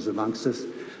teenagers amongst us,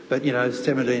 but, you know,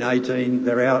 17, 18,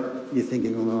 they're out, you're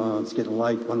thinking, oh, it's getting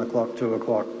late, 1 o'clock, 2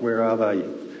 o'clock, where are they?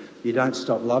 You don't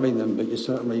stop loving them, but you're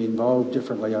certainly involved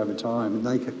differently over time. And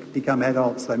they become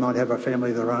adults, they might have a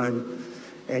family of their own,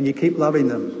 and you keep loving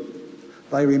them.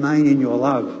 They remain in your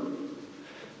love.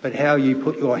 But how you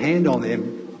put your hand on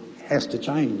them has to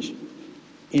change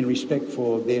in respect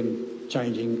for them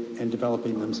changing and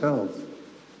developing themselves.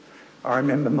 I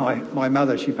remember my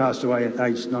mother, she passed away at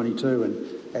age 92,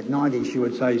 and at 90 she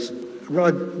would say,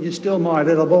 Rod, you're still my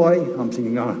little boy. I'm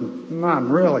thinking, oh,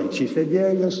 Mum, really? She said, yeah,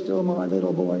 you're still my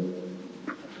little boy.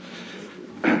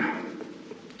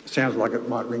 Sounds like it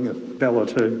might ring a bell or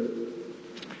two.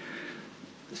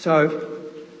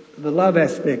 So the love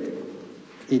aspect,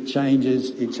 it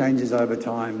changes over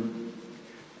time.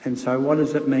 And so what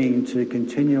does it mean to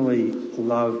continually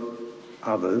love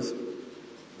others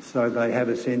so they have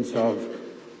a sense of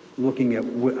looking at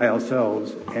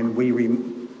ourselves and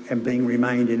being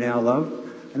remained in our love?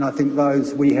 And I think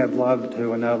those we have loved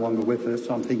who are no longer with us,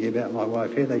 I'm thinking about my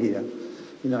wife Heather here,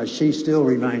 you know, she still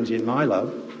remains in my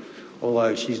love,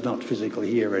 although she's not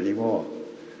physically here anymore,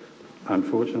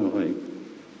 unfortunately.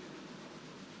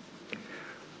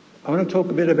 I want to talk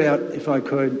a bit about, if I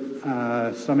could,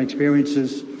 some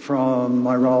experiences from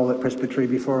my role at Presbytery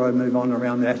before I move on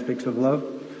around the aspects of love.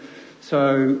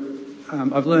 So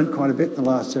I've learned quite a bit in the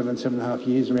last 7.5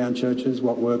 years around churches,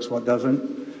 what works, what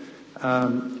doesn't.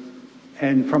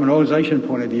 And from an organisation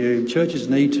point of view, churches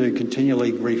need to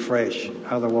continually refresh,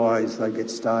 otherwise they get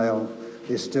stale.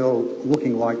 They're still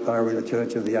looking like they were in a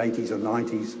church of the 80s or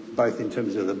 90s, both in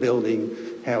terms of the building,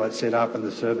 how it's set up and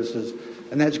the services.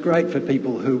 And that's great for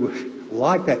people who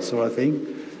like that sort of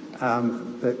thing,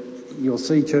 but you'll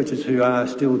see churches who are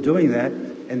still doing that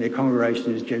and their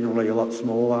congregation is generally a lot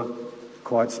smaller,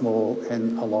 quite small,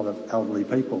 and a lot of elderly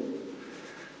people.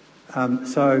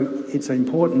 So it's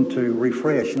important to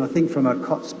refresh. And I think from a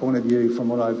COTS point of view, from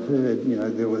what I've heard, you know,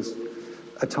 there was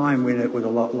a time when it was a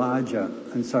lot larger.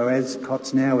 And so as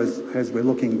COTS now, as we're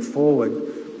looking forward,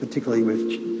 particularly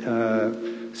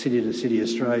with City to City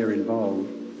Australia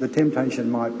involved, the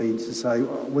temptation might be to say,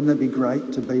 "Oh, wouldn't it be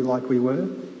great to be like we were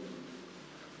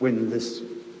when this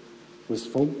was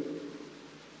full?"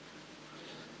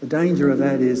 The danger of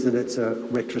that is that it's a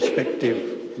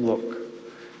retrospective look,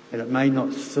 and it may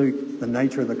not suit the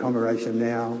nature of the congregation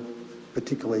now,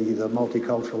 particularly the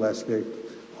multicultural aspect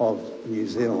of New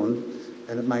Zealand,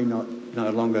 and it may no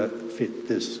longer fit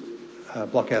this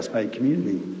Blockhouse Bay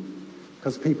community.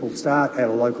 Because people start at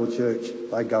a local church,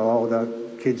 they go older,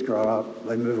 kids grow up,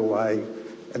 they move away,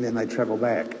 and then they travel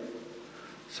back.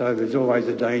 So there's always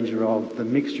a danger of the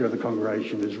mixture of the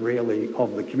congregation is rarely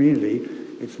of the community,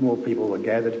 it's more people, a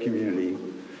gathered community,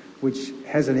 which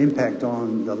has an impact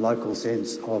on the local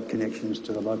sense of connections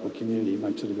to the local community,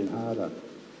 makes it a bit harder.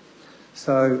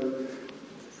 So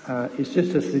it's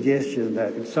just a suggestion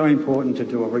that it's so important to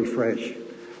do a refresh,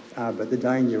 but the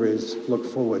danger is look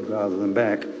forward rather than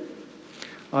back.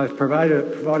 I've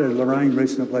provided Lorraine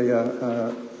recently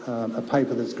a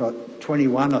paper that's got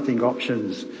 21, I think,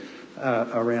 options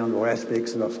around or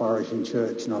aspects of a flourishing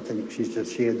church, and I think she's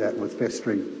just shared that with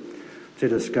Vestry to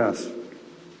discuss.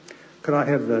 Could I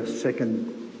have the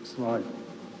second slide,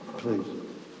 please?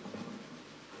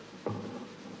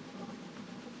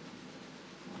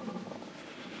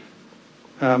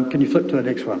 Can you flip to the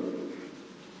next one?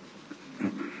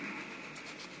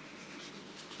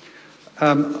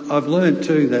 I've learned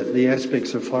too that the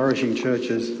aspects of flourishing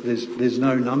churches, there's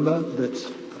no number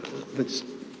that's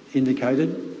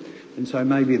indicated, and so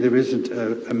maybe there isn't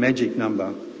a magic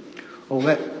number. Or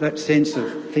that sense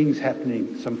of things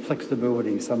happening, some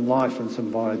flexibility, some life and some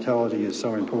vitality is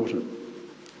so important.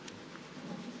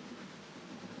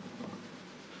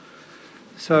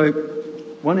 So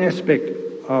one aspect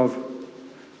of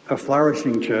a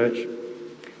flourishing church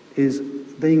is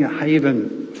being a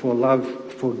haven for love,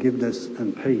 forgiveness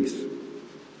and peace.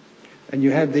 And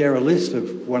you have there a list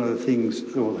of one of the things,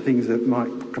 or the things that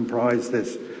might comprise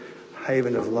this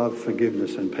haven of love,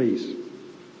 forgiveness and peace.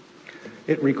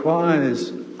 It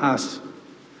requires us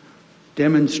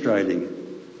demonstrating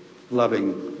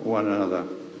loving one another.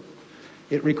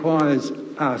 It requires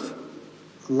us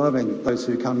loving those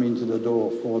who come into the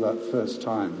door for that first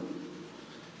time.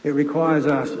 It requires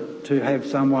us to have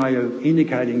some way of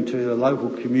indicating to the local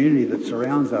community that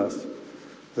surrounds us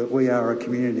that we are a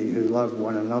community who love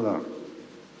one another.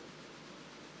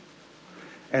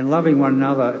 And loving one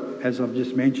another, as I've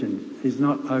just mentioned, is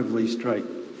not overly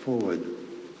straightforward.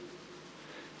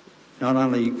 Not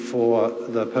only for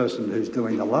the person who's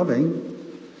doing the loving,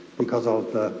 because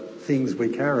of the things we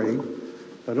carry,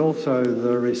 but also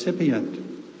the recipient,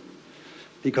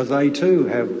 because they too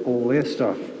have all their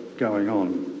stuff going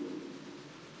on.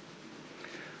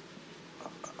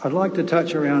 I'd like to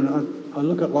touch around, I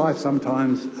look at life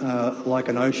sometimes like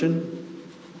an ocean.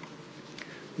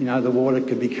 You know, the water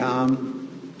could be calm,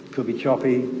 could be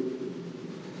choppy,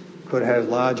 could have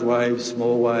large waves,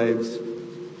 small waves.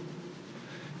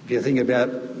 If you think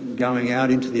about going out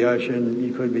into the ocean,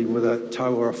 you could be with a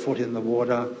toe or a foot in the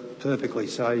water, perfectly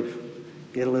safe.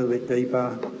 Get a little bit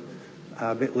deeper,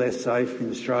 a bit less safe. In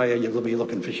Australia, you'll be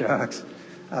looking for sharks.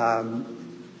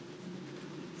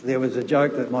 There was a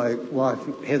joke that my wife,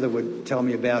 Heather, would tell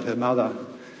me about her mother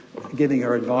giving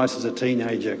her advice as a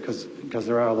teenager, because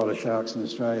there are a lot of sharks in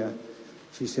Australia.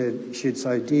 She'd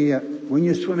say, "Dear, when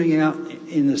you're swimming out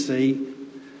in the sea,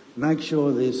 make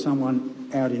sure there's someone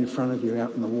out in front of you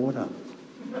out in the water."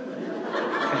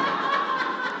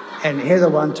 And Heather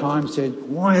one time said,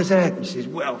 "Why is that?" And she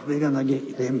said, "Well, they're going to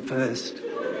get them first."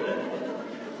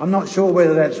 I'm not sure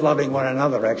whether that's loving one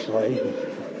another, actually.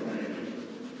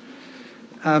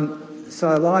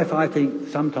 So life, I think,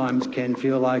 sometimes can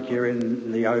feel like you're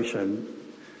in the ocean,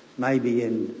 maybe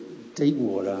in deep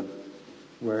water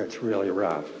where it's really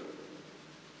rough.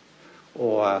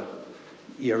 Or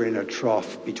you're in a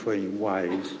trough between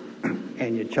waves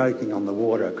and you're choking on the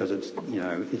water because it's,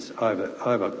 it's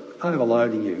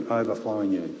overloading you,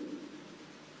 overflowing you.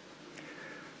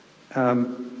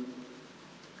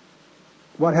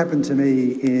 What happened to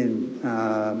me in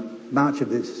March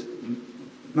of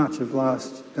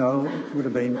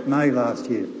May last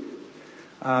year.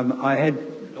 I had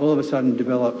all of a sudden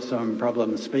developed some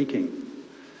problems speaking,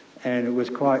 and it was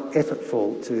quite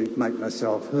effortful to make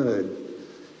myself heard.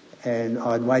 And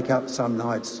I'd wake up some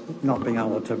nights not being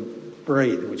able to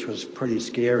breathe, which was pretty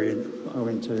scary, and I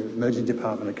went to the emergency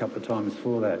department a couple of times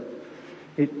for that.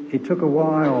 It took a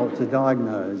while to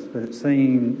diagnose, but it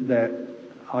seemed that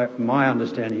my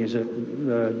understanding is that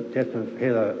the death of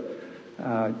Heather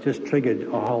just triggered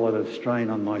a whole lot of strain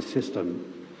on my system.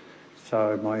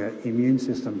 So my immune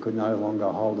system could no longer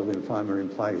hold the lymphoma in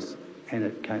place, and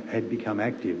it had become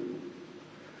active.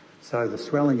 So the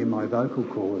swelling in my vocal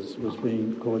cords was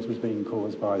being caused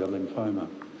by the lymphoma,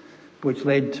 which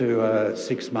led to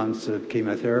 6 months of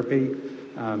chemotherapy,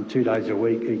 2 days a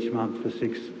week each month for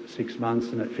six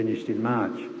months, and it finished in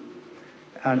March.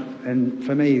 And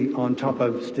for me, on top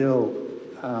of still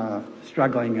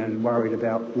struggling and worried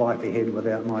about life ahead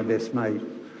without my best mate,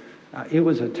 it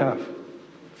was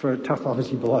for a tough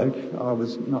Aussie bloke, I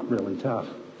was not really tough.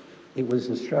 It was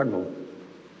a struggle.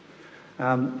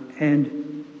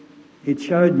 And it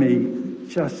showed me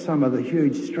just some of the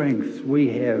huge strengths we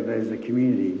have as a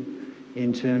community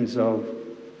in terms of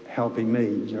helping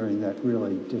me during that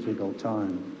really difficult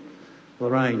time.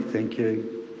 Lorraine, thank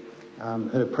you.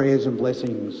 Her prayers and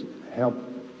blessings helped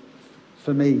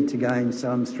for me to gain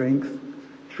some strength.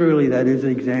 Truly, that is an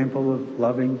example of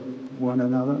loving one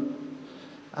another.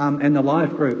 And the life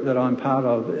group that I'm part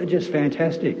of are just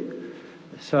fantastic.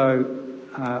 So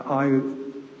I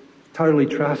totally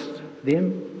trust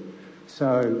them.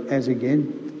 So as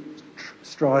again,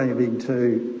 striving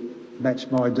to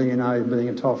match my DNA being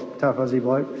a tough Aussie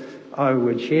bloke, I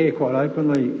would share quite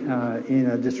openly in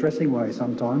a distressing way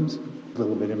sometimes. A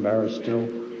little bit embarrassed still.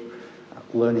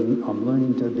 I'm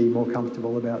learning to be more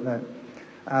comfortable about that.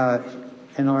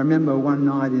 And I remember one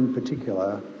night in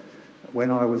particular when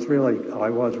I was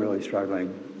really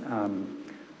struggling,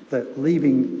 that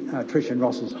leaving Trish and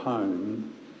Ross's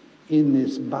home in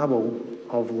this bubble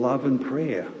of love and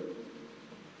prayer.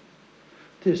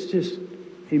 Just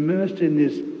immersed in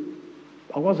this.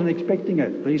 I wasn't expecting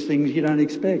it. These things you don't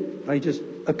expect. They just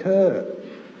occur.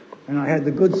 And I had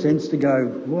the good sense to go,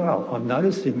 wow, I'm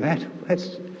noticing that.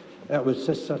 That was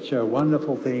just such a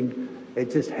wonderful thing.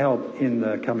 It just helped in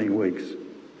the coming weeks.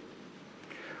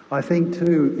 I think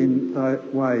too, in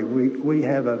that way, we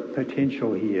have a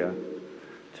potential here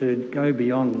to go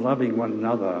beyond loving one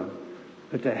another,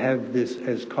 but to have this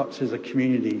as COTS as a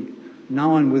community,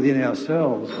 known within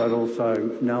ourselves, but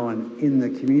also known in the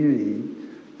community,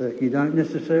 that you don't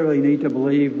necessarily need to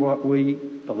believe what we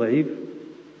believe,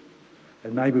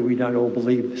 and maybe we don't all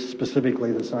believe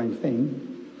specifically the same thing.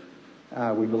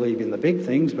 We believe in the big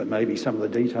things, but maybe some of the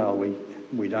detail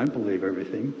we don't believe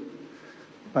everything.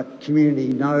 But community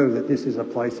know that this is a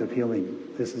place of healing,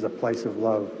 this is a place of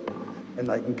love, and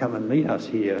they can come and meet us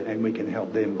here, and we can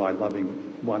help them by loving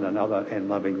one another and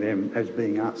loving them as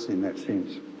being us in that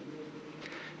sense.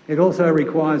 It also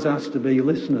requires us to be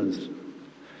listeners.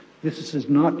 This is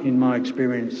not, in my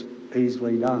experience,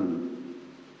 easily done,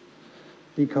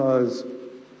 because,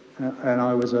 and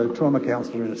I was a trauma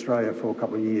counsellor in Australia for a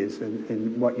couple of years,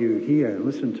 and what you hear and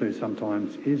listen to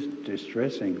sometimes is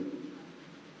distressing.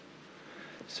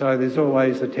 So there's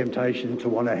always the temptation to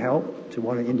want to help, to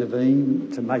want to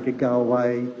intervene, to make it go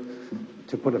away,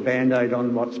 to put a band-aid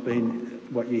on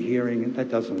what you're hearing, and that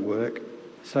doesn't work.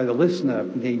 So the listener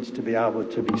needs to be able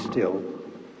to be still.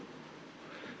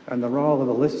 And the role of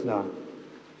the listener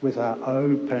with an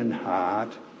open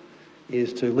heart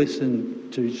is to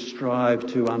listen, to strive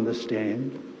to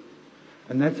understand.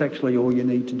 And that's actually all you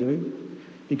need to do,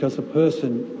 because the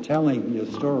person telling your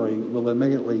story will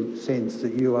immediately sense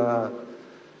that you are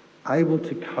able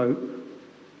to cope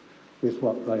with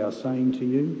what they are saying to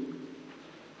you,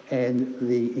 and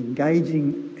the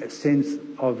engaging sense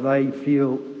of they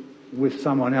feel with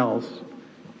someone else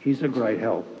is a great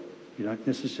help. You don't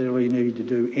necessarily need to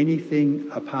do anything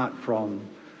apart from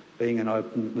being an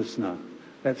open listener.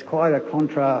 That's quite a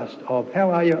contrast of,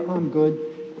 how are you? I'm good,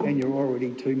 and you're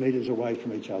already 2 metres away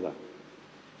from each other.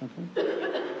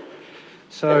 Okay?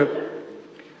 So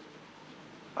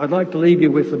I'd like to leave you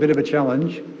with a bit of a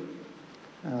challenge.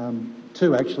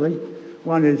 Two actually.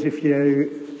 One is if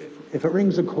it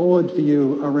rings a chord for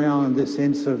you around the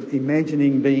sense of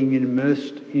imagining being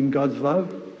immersed in God's love,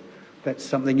 that's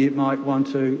something you might want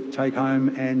to take home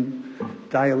and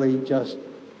daily just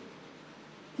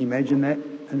imagine that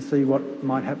and see what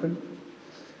might happen.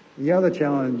 The other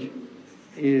challenge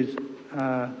is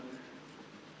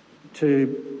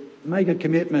to make a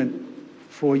commitment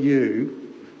for you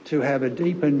to have a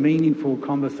deep and meaningful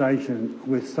conversation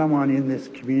with someone in this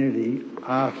community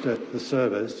after the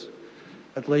service,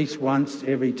 at least once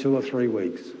every 2 or 3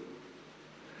 weeks.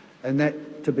 And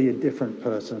that to be a different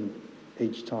person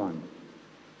each time.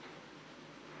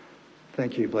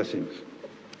 Thank you. Blessings.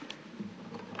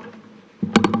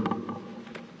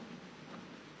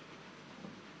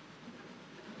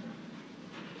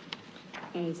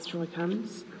 As joy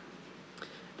comes,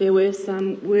 there were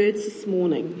some words this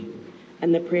morning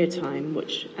in the prayer time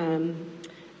which,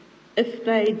 if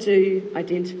they do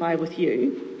identify with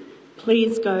you,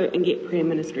 please go and get prayer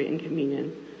ministry and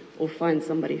communion, or find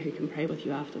somebody who can pray with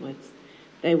you afterwards.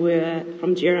 They were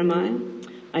from Jeremiah.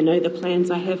 I know the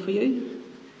plans I have for you.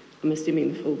 I'm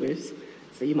assuming the full verse,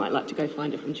 so you might like to go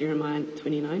find it from Jeremiah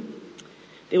 29.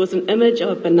 There was an image of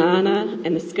a banana,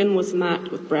 and the skin was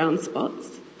marked with brown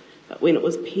spots, but when it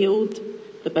was peeled,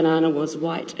 the banana was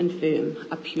white and firm,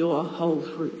 a pure whole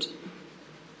fruit.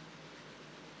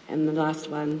 And the last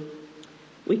one,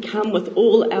 we come with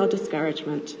all our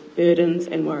discouragement, burdens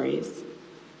and worries,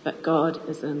 but God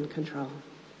is in control.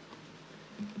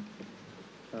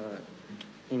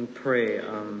 In prayer,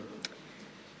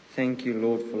 thank you,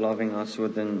 Lord, for loving us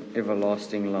with an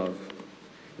everlasting love.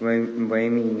 May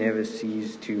we never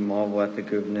cease to marvel at the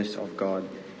goodness of God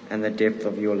and the depth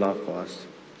of your love for us.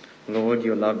 Lord,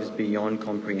 your love is beyond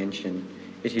comprehension.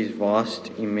 It is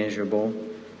vast, immeasurable,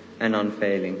 and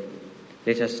unfailing.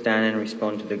 Let us stand and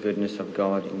respond to the goodness of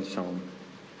God in song.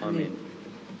 Amen.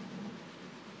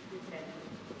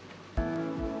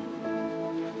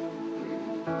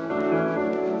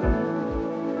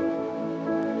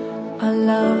 I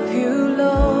love you,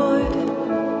 Lord.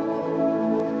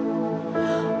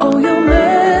 Oh, your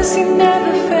mercy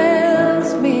never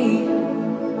fails me.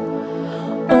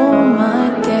 All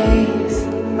my days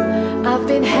I've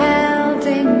been held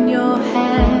in your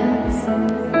hands.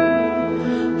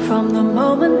 From the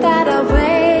moment that I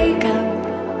wake up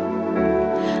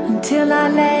until I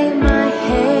lay my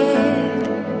head,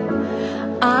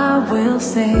 I will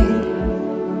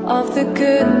sing of the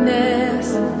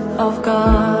goodness of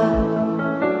God.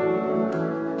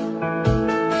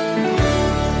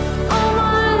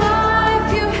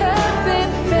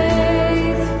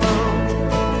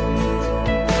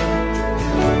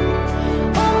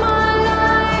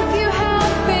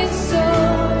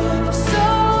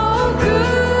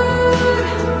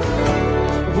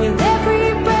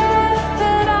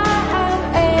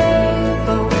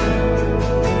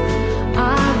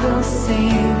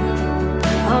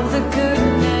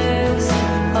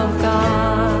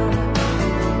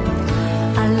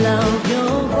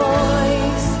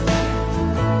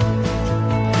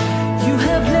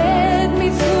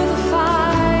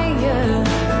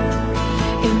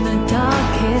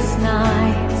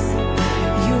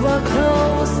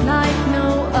 Close like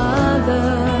no other.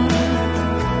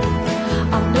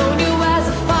 I've known you as a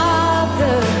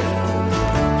father,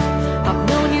 I've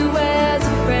known you as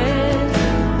a friend.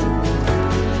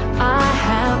 I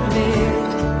have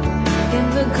lived in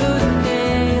the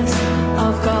goodness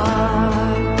of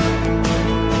God.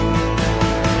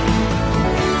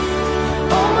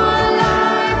 All my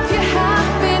life you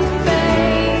have been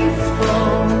faithful.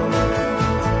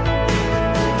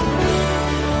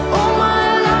 All my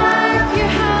life you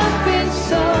have been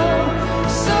so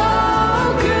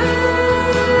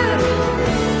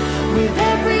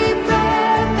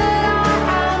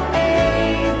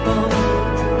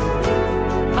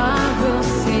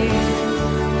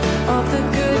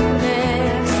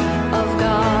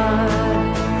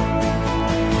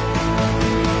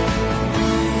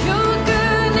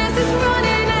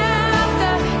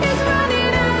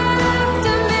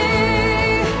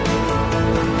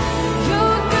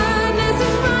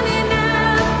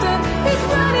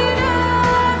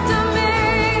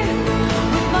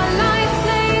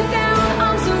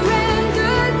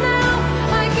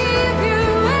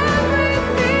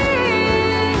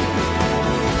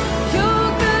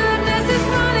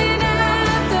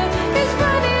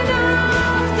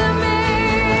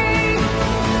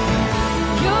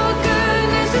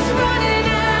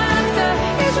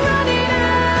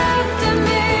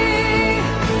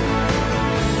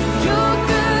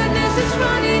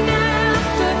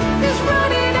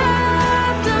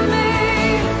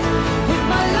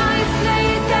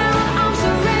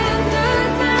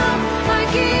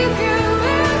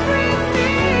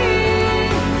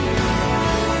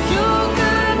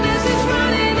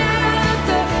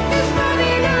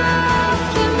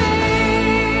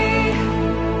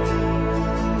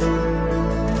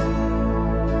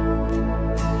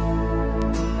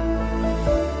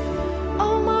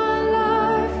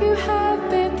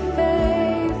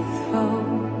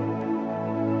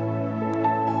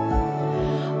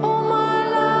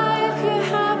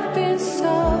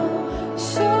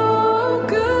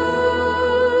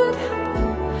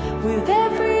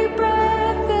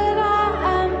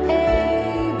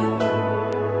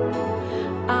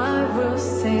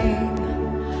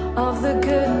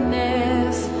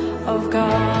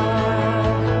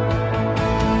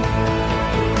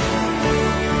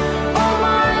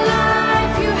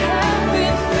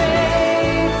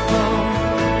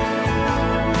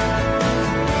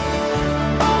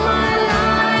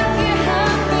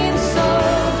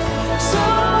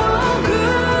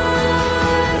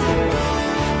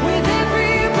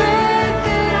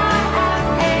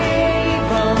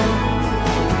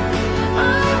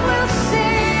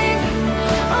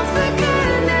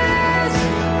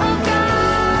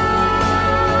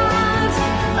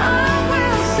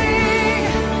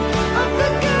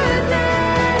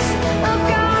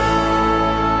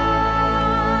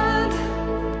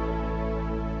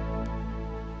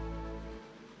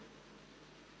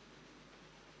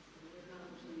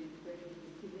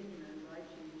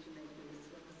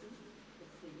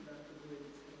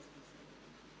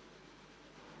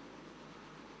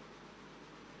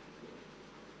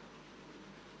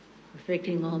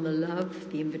reflecting on the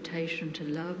love, the invitation to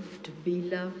love, to be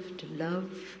loved, to love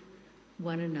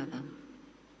one another.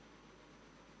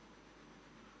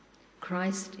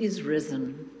 Christ is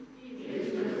risen.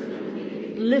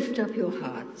 Lift up your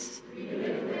hearts.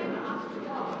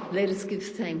 Let us give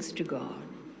thanks to God.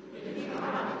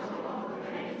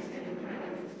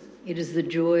 It is the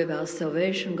joy of our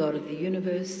salvation, God of the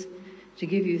universe, to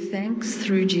give you thanks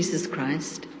through Jesus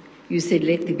Christ. You said,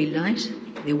 let there be light.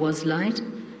 There was light.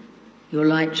 Your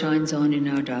light shines on in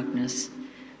our darkness.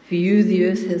 For you, the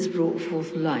earth has brought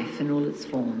forth life in all its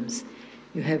forms.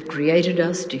 You have created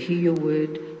us to hear your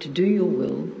word, to do your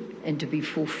will, and to be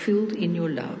fulfilled in your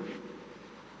love.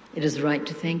 It is right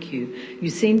to thank you. You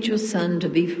sent your Son to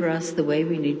be for us the way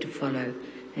we need to follow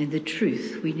and the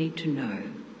truth we need to know.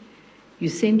 You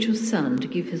sent your Son to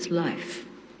give his life,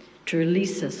 to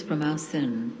release us from our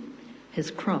sin.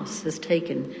 His cross has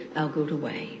taken our guilt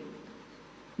away.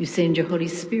 You send your Holy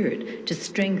Spirit to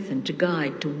strengthen, to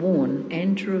guide, to warn,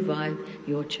 and to revive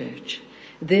your church.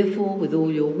 Therefore, with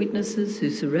all your witnesses who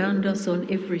surround us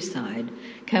on every side,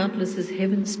 countless as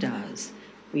heaven's stars,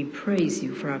 we praise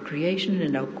you for our creation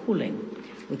and our calling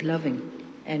with loving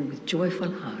and with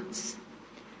joyful hearts.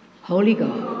 Holy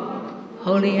God,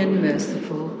 holy and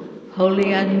merciful,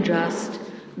 holy and just,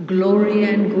 glory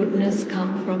and goodness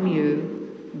come from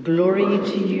you. Glory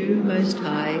to you, most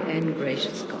high and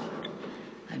gracious God.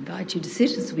 I invite you to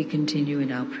sit as we continue in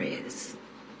our prayers.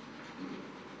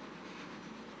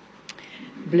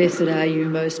 Blessed are you,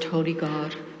 most holy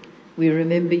God. We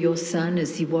remember your Son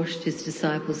as he washed his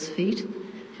disciples' feet.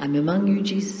 I'm among you,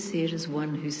 Jesus said, as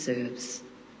one who serves.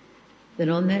 Then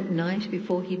on that night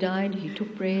before he died, he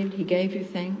took bread, he gave you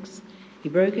thanks, he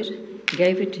broke it, he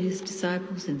gave it to his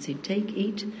disciples and said, take,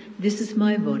 eat, this is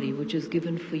my body which is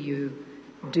given for you.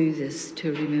 Do this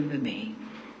to remember me.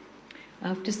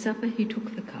 After supper he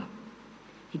took the cup,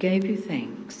 he gave you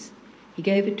thanks, he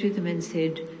gave it to them and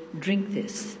said, drink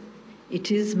this.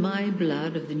 It is my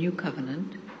blood of the new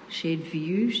covenant, shed for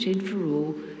you, shed for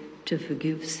all, to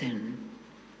forgive sin.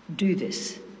 Do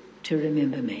this to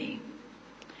remember me.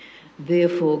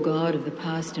 Therefore, God of the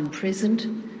past and present,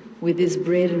 with his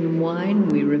bread and wine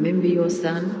we remember your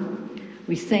Son.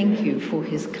 We thank you for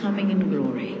his coming in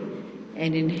glory,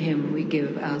 and in him we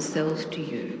give ourselves to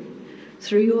you.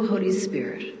 Through your Holy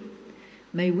Spirit,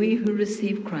 may we who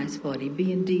receive Christ's body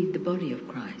be indeed the body of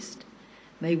Christ.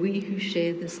 May we who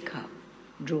share this cup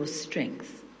draw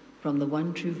strength from the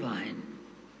one true vine.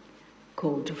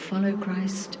 Called to follow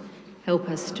Christ, help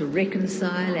us to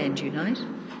reconcile and unite.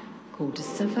 Called to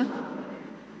suffer,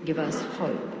 give us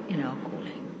hope in our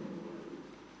calling.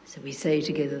 So we say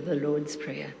together the Lord's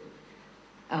Prayer.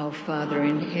 Our Father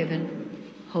in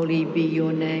heaven, holy be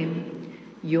your name.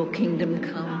 Your kingdom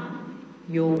come,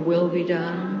 your will be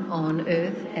done on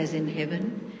earth as in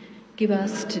heaven. Give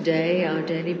us today our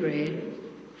daily bread.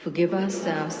 Forgive us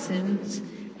our sins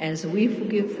as we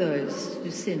forgive those who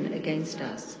sin against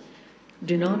us.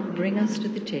 Do not bring us to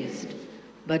the test,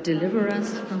 but deliver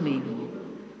us from evil.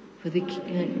 For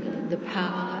the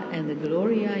power and the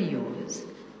glory are yours,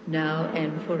 now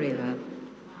and forever.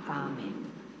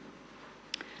 Amen.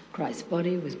 Christ's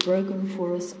body was broken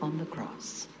for us on the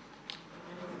cross.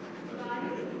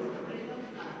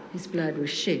 His blood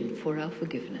was shed for our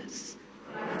forgiveness.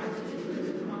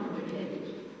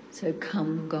 So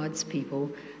come, God's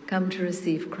people, come to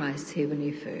receive Christ's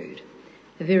heavenly food.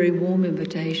 A very warm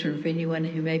invitation for anyone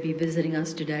who may be visiting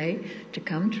us today to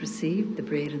come to receive the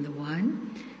bread and the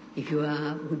wine. If you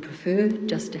would prefer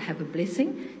just to have a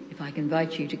blessing, if I can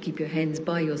invite you to keep your hands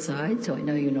by your side so I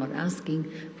know you're not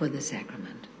asking for the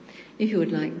sacrament. If you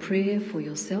would like prayer for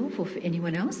yourself or for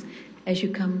anyone else, as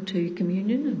you come to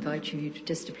communion, I invite you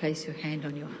just to place your hand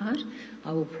on your heart.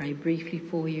 I will pray briefly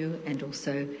for you, and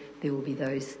also there will be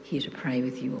those here to pray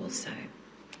with you also.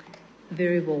 A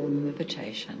very warm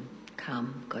invitation.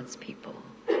 Come, God's people.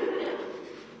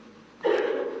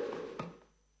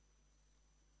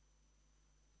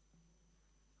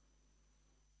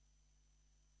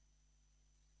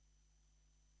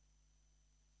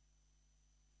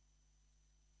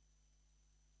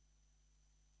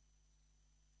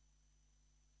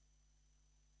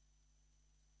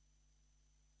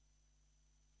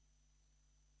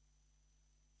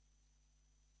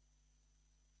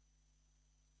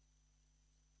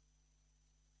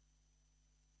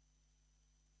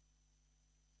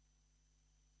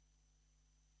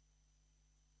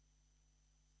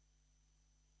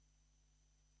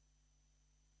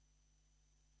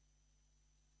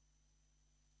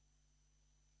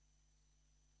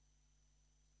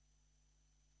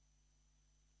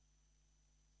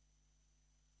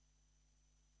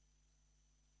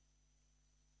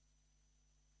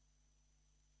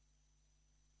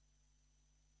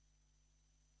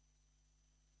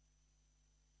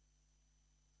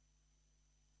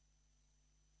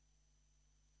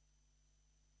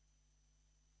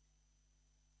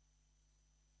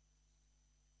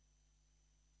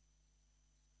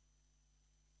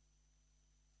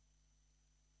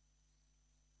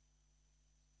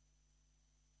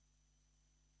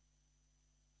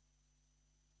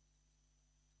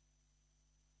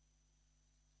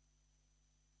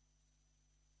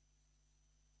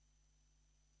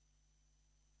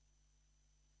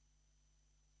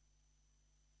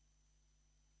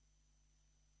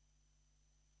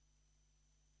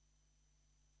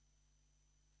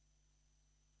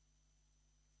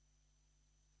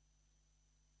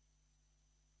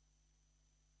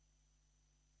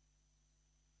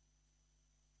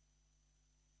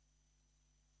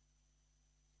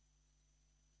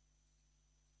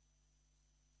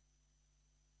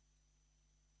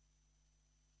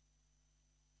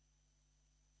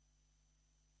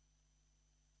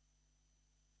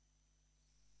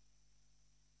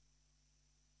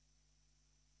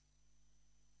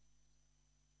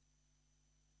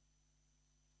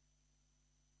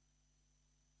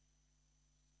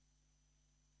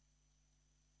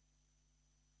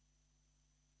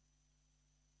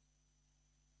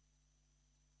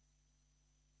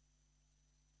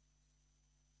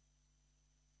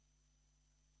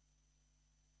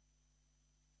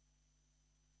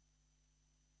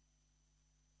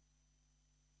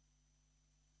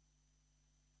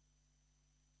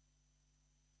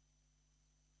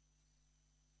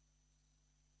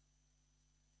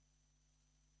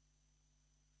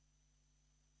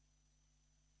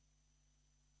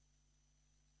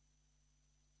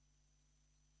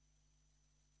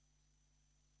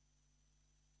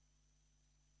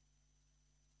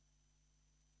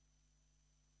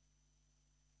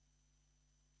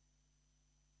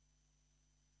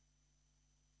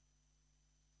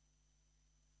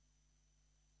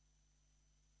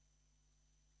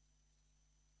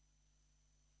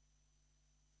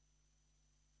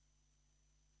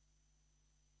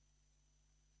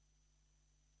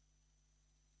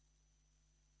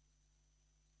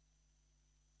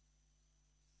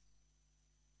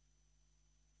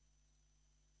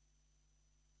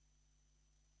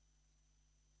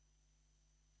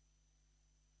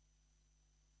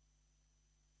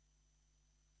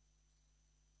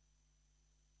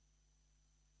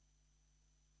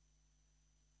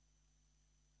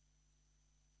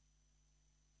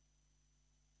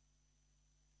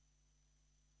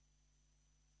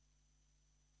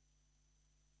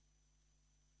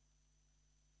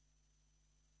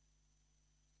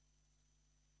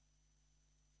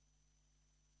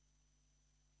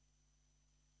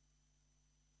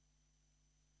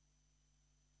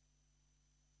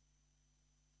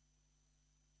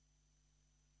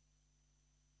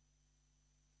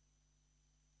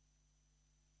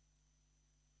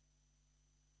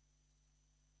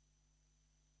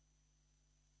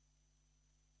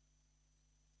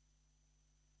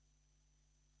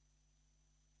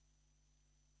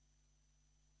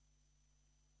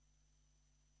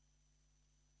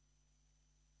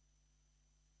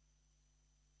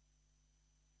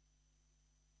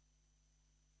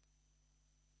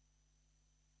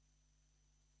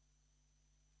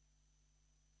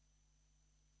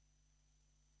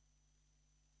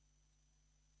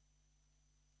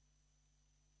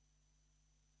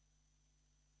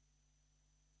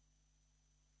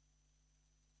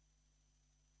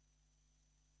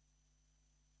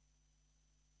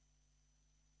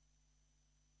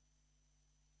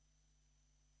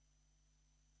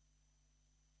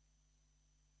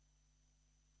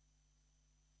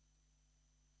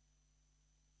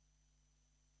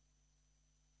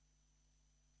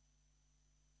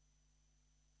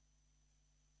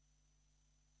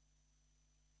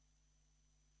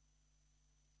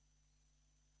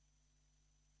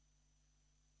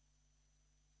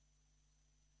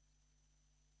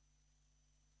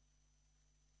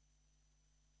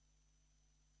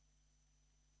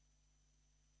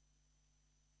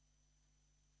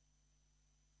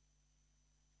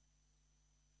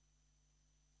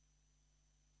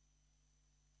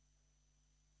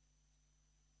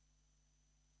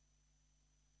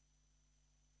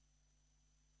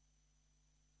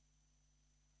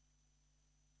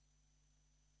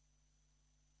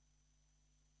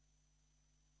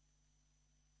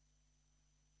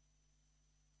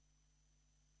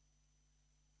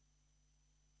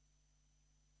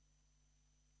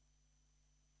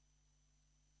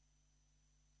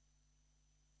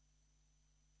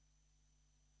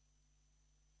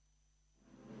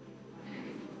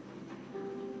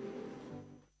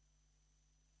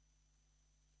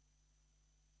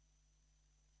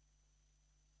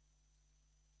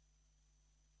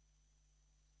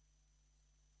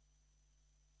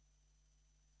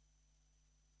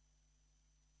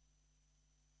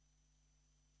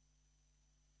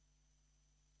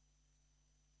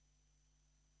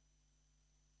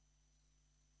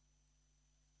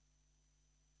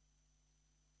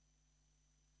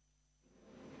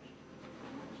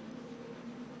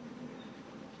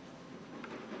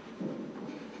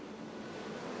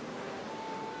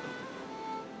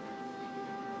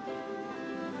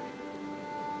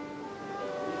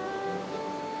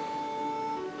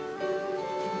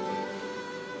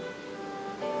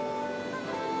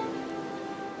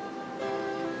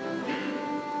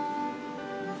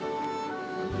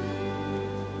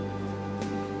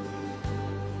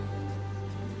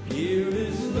 Here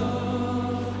is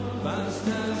love, vast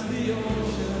as the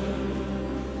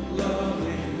ocean,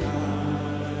 loving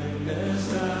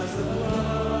kindness as the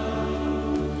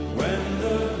flood. When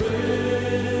the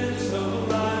Prince of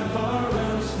Life our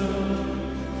ransom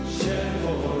shed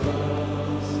for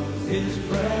us his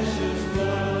precious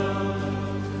blood,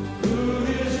 who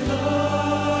his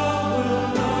love will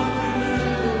not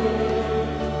remember,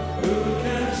 who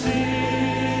can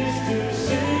cease to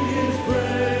sing his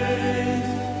praise.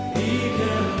 He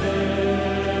can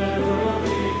never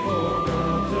be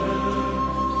forgotten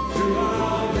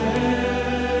throughout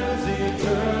heaven's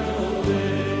eternal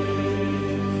day.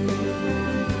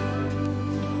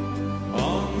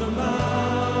 On the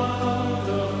mount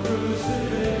of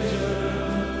crucifixion,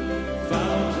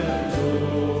 fountains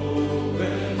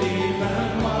open deep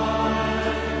and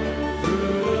wide.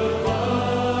 Through the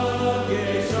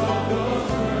floodgates of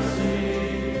God's mercy,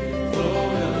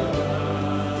 flowed a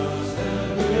vast and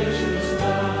gracious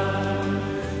tide.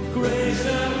 Grace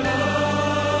and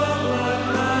love like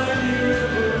mighty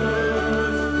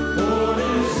rivers poured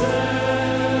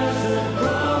incessant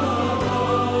from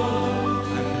above,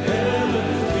 and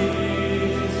heaven's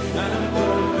peace and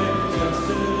perfect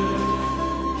justice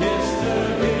kissed the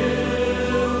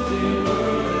guilty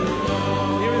burden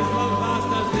low. Here is love vast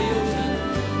as the ocean.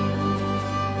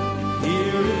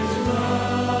 Here is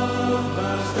love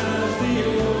vast as the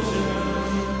ocean,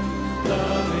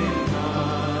 loving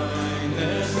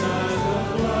kindness as the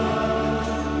flood.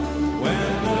 When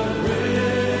the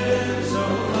Prince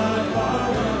of Life our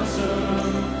ransom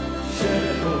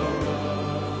shed for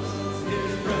us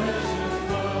his precious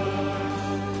blood,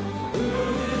 who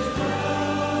his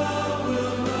love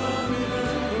will not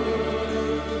remember,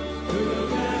 who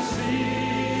can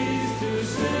cease to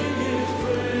sing his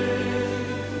praise.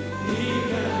 He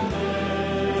can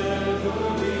never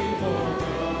be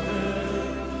forgotten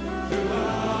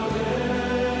throughout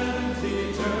heaven's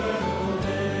eternal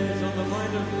days. On the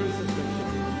mount of crucifixion,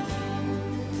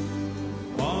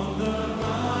 on the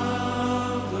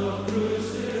mount of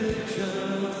crucifixion,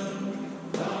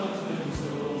 fountains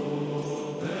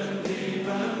open deep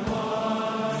and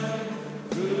wide.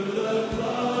 Through the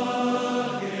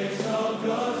floodgates of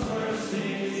God's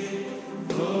mercy,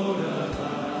 flowed a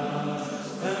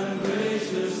vast and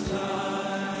gracious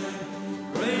tide.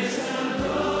 Grace and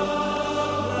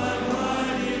love like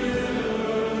mighty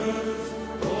rivers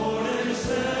poured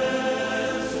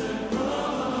incessant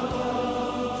from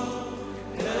above.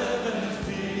 Heaven's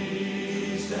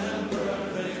peace and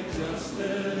perfect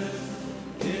justice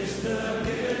kissed the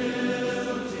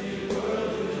guilty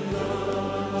world with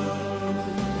love.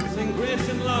 Sing grace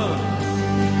and love.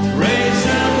 Grace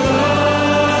and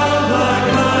love like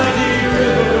mighty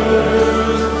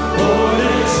rivers poured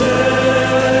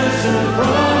incessant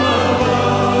from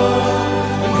above,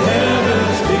 and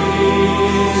heaven's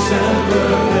peace and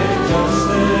perfect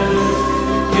justice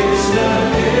kissed the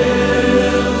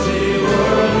guilty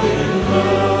world in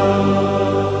love.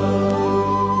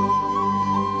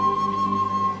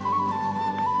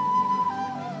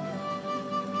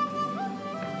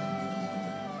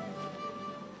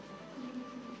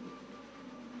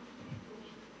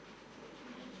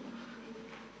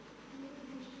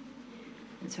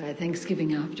 It's our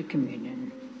Thanksgiving after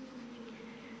communion.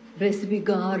 Blessed be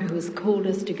God who has called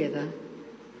us together.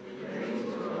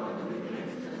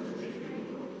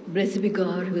 Blessed be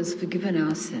God who has forgiven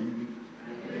our sin.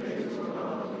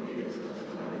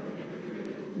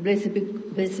 Blessed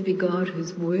be God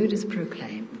whose word is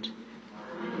proclaimed.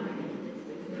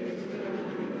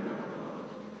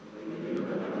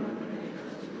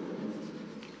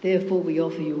 Therefore we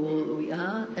offer you all that we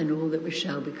are and all that we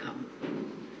shall become.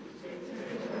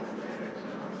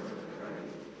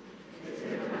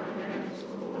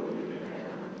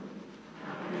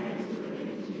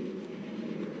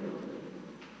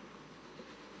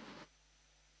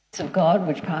 Of God,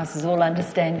 which passes all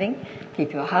understanding,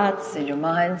 keep your hearts and your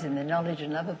minds in the knowledge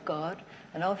and love of God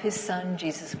and of his Son,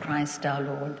 Jesus Christ our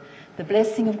Lord. The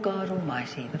blessing of God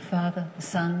Almighty, the Father, the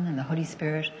Son, and the Holy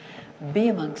Spirit be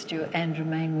amongst you and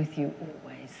remain with you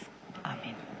always.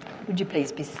 Amen. Would you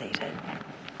please be seated?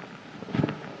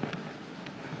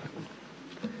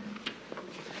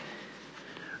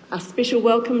 A special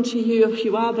welcome to you if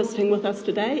you are visiting with us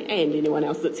today, and anyone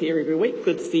else that's here every week.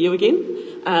 Good to see you again.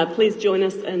 Please join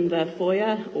us in the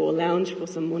foyer or lounge for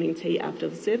some morning tea after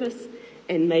the service,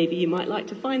 and maybe you might like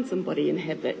to find somebody and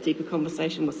have that deeper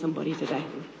conversation with somebody today.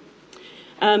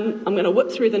 I'm going to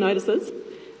whip through the notices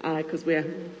because we're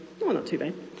not too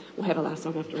bad. We'll have a last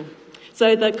one after all.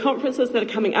 So the conferences that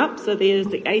are coming up, so there's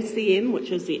the ACM,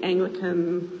 which is the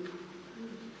Anglican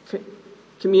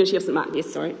Community of St Martin.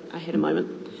 Yes, sorry, I had a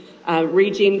moment.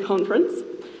 Regen Conference.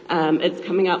 It's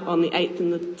coming up on the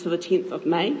 8th to the 10th of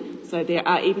May, so there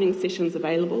are evening sessions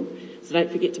available, so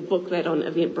don't forget to book that on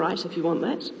Eventbrite if you want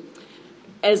that.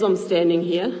 As I'm standing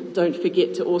here, don't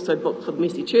forget to also book for the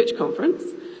Messy Church Conference,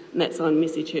 and that's on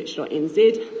messychurch.nz.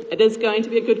 It is going to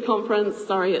be a good conference.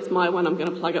 Sorry, it's my one. I'm going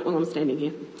to plug it while I'm standing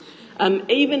here.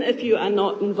 Even if you are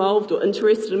not involved or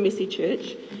interested in Messy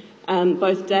Church,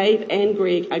 both Dave and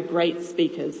Greg are great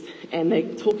speakers, and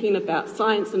they're talking about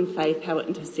science and faith, how it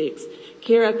intersects,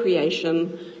 care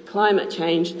creation, climate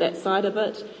change, that side of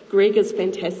it. Greg is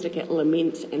fantastic at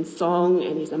lament and song,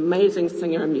 and he's an amazing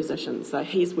singer and musician, so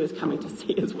he's worth coming to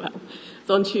see as well. It's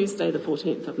on Tuesday, the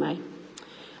 14th of May.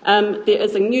 There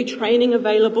is a new training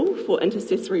available for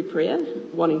intercessory prayer,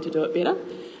 wanting to do it better.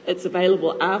 It's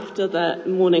available after the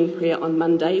morning prayer on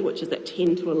Monday, which is at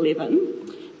 10 to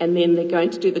 11, and then they're going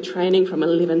to do the training from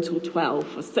 11 till 12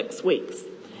 for 6 weeks.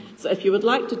 So if you would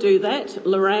like to do that,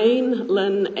 Lorraine,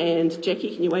 Lynn and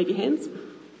Jackie, can you wave your hands?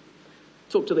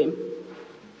 Talk to them.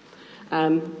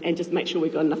 And just make sure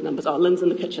we've got enough numbers. Oh, Lynn's in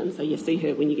the kitchen, so you see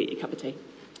her when you get your cup of tea.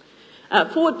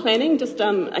 Forward planning, just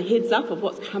a heads up of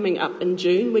what's coming up in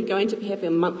June. We're going to have a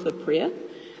month of prayer.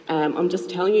 I'm just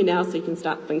telling you now so you can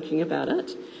start thinking about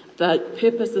it. The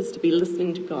purpose is to be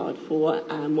listening to God for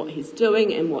what he's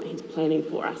doing and what he's planning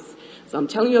for us. So I'm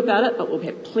telling you about it, but we'll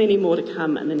have plenty more to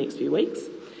come in the next few weeks.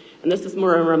 And this is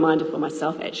more a reminder for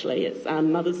myself, actually. It's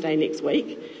Mother's Day next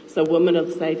week, so Women of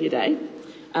the Saviour Day.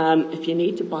 If you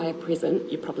need to buy a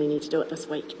present, you probably need to do it this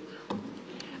week.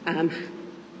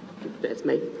 That's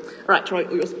me. All right, Troy,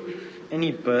 yours.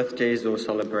 Any birthdays or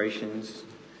celebrations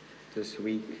this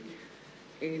week?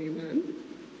 Anyone?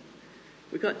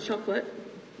 We got chocolate.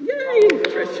 Yay,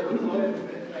 Trish.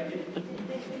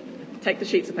 Take the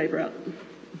sheets of paper out.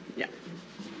 Yeah.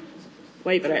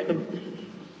 Wave it at them.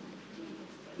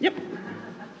 Yep.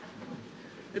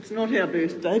 It's not our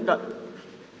birthday, but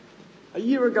a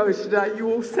year ago today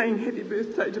you all sang happy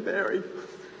birthday to Barry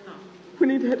when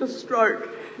he'd had a stroke.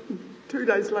 2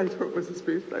 days later it was his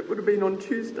birthday. It would have been on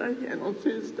Tuesday, and on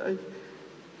Thursday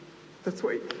this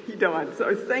week he died.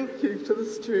 So thank you to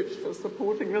this church for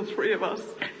supporting the three of us.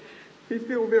 We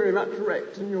feel very much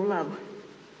wrapped in your love.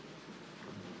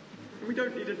 We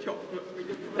don't need a chocolate. We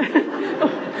just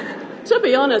To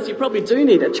be honest, you probably do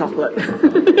need a chocolate.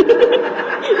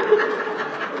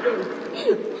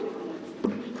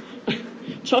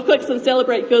 Chocolates can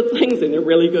celebrate good things, and they're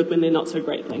really good when they're not so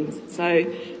great things. So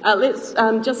let's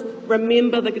just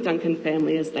remember the Duncan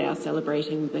family as they are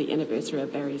celebrating the anniversary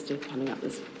of Barry's death coming up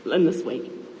this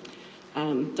week.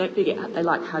 Don't forget, they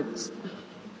like hugs.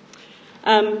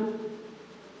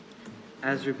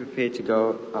 As we prepare to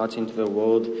go out into the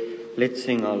world, let's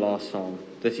sing our last song.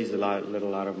 This is a little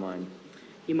light of mine.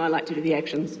 You might like to do the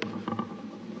actions.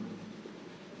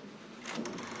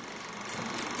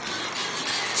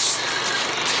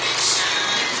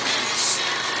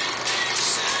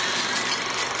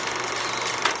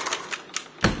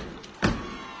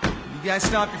 You guys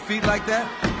stomp your feet like that?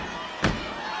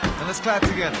 And let's clap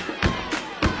together.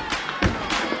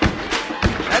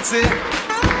 That's it.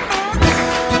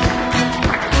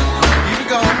 Keep it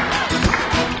going.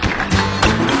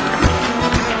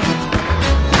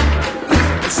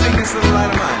 Let's sing this little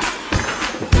light of mine.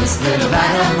 This little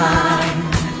light of mine,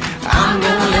 I'm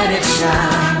gonna let it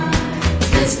shine.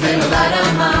 This little light of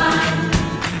mine,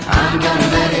 I'm gonna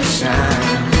let it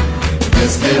shine.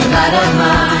 This little light of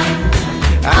mine,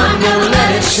 I'm gonna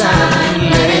let it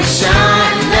shine. Let it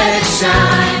shine, let it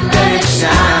shine, let it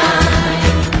shine.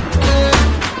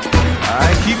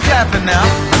 Alright, keep clapping now.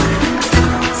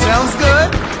 Sounds good?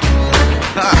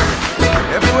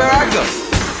 Everywhere I go.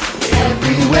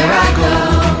 Everywhere I go,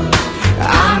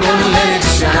 I'm gonna let it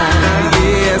shine.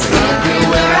 Yes,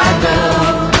 everywhere I go,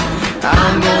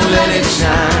 I'm gonna let it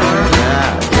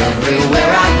shine.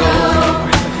 Everywhere I go,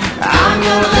 I'm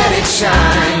gonna let it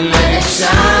shine. Let it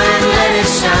shine, let it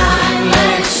shine, let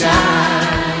it shine.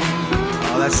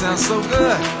 Oh, that sounds so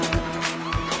good.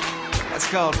 That's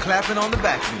called clapping on the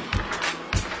back beat.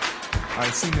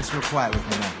 Alright, sing this real quiet with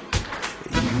me now.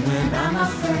 Even when I'm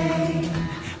afraid,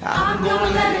 I'm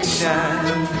gonna let it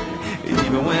shine.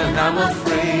 Even when I'm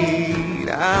afraid,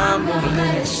 I'm gonna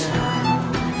let it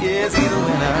shine. Yes, even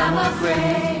when I'm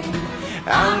afraid,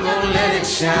 I'm gonna let it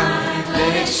shine.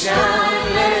 Let it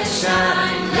shine, let it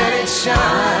shine, let it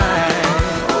shine.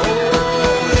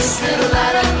 Oh, this little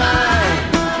light of mine,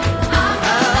 I'm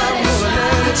gonna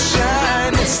let it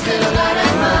shine. This little light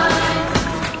of mine,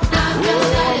 I'm gonna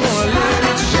let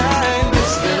it shine.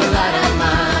 This little light of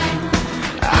mine,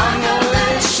 I'm gonna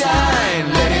let it shine.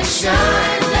 Let it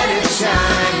shine, let it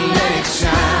shine, let it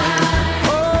shine.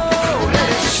 Oh, let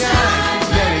it shine,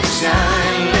 let it shine.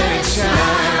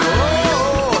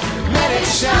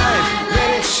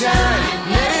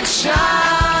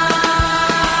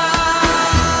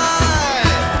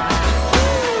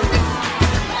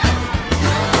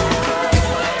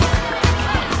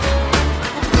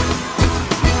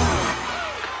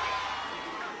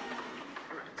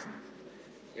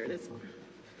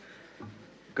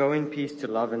 Go in peace to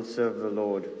love and serve the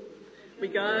Lord. We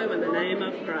go in the name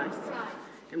of Christ.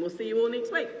 And we'll see you all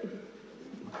next week.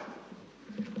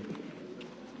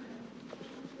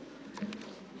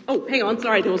 Oh, hang on,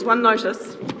 sorry, there was one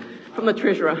notice from the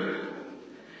Treasurer.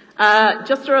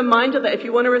 Just a reminder that if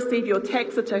you want to receive your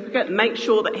tax certificate, make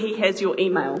sure that he has your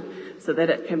email so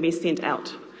that it can be sent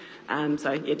out.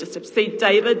 Just to see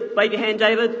David, wave your hand,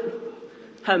 David.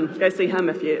 Go see him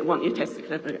if you want your tax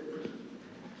certificate.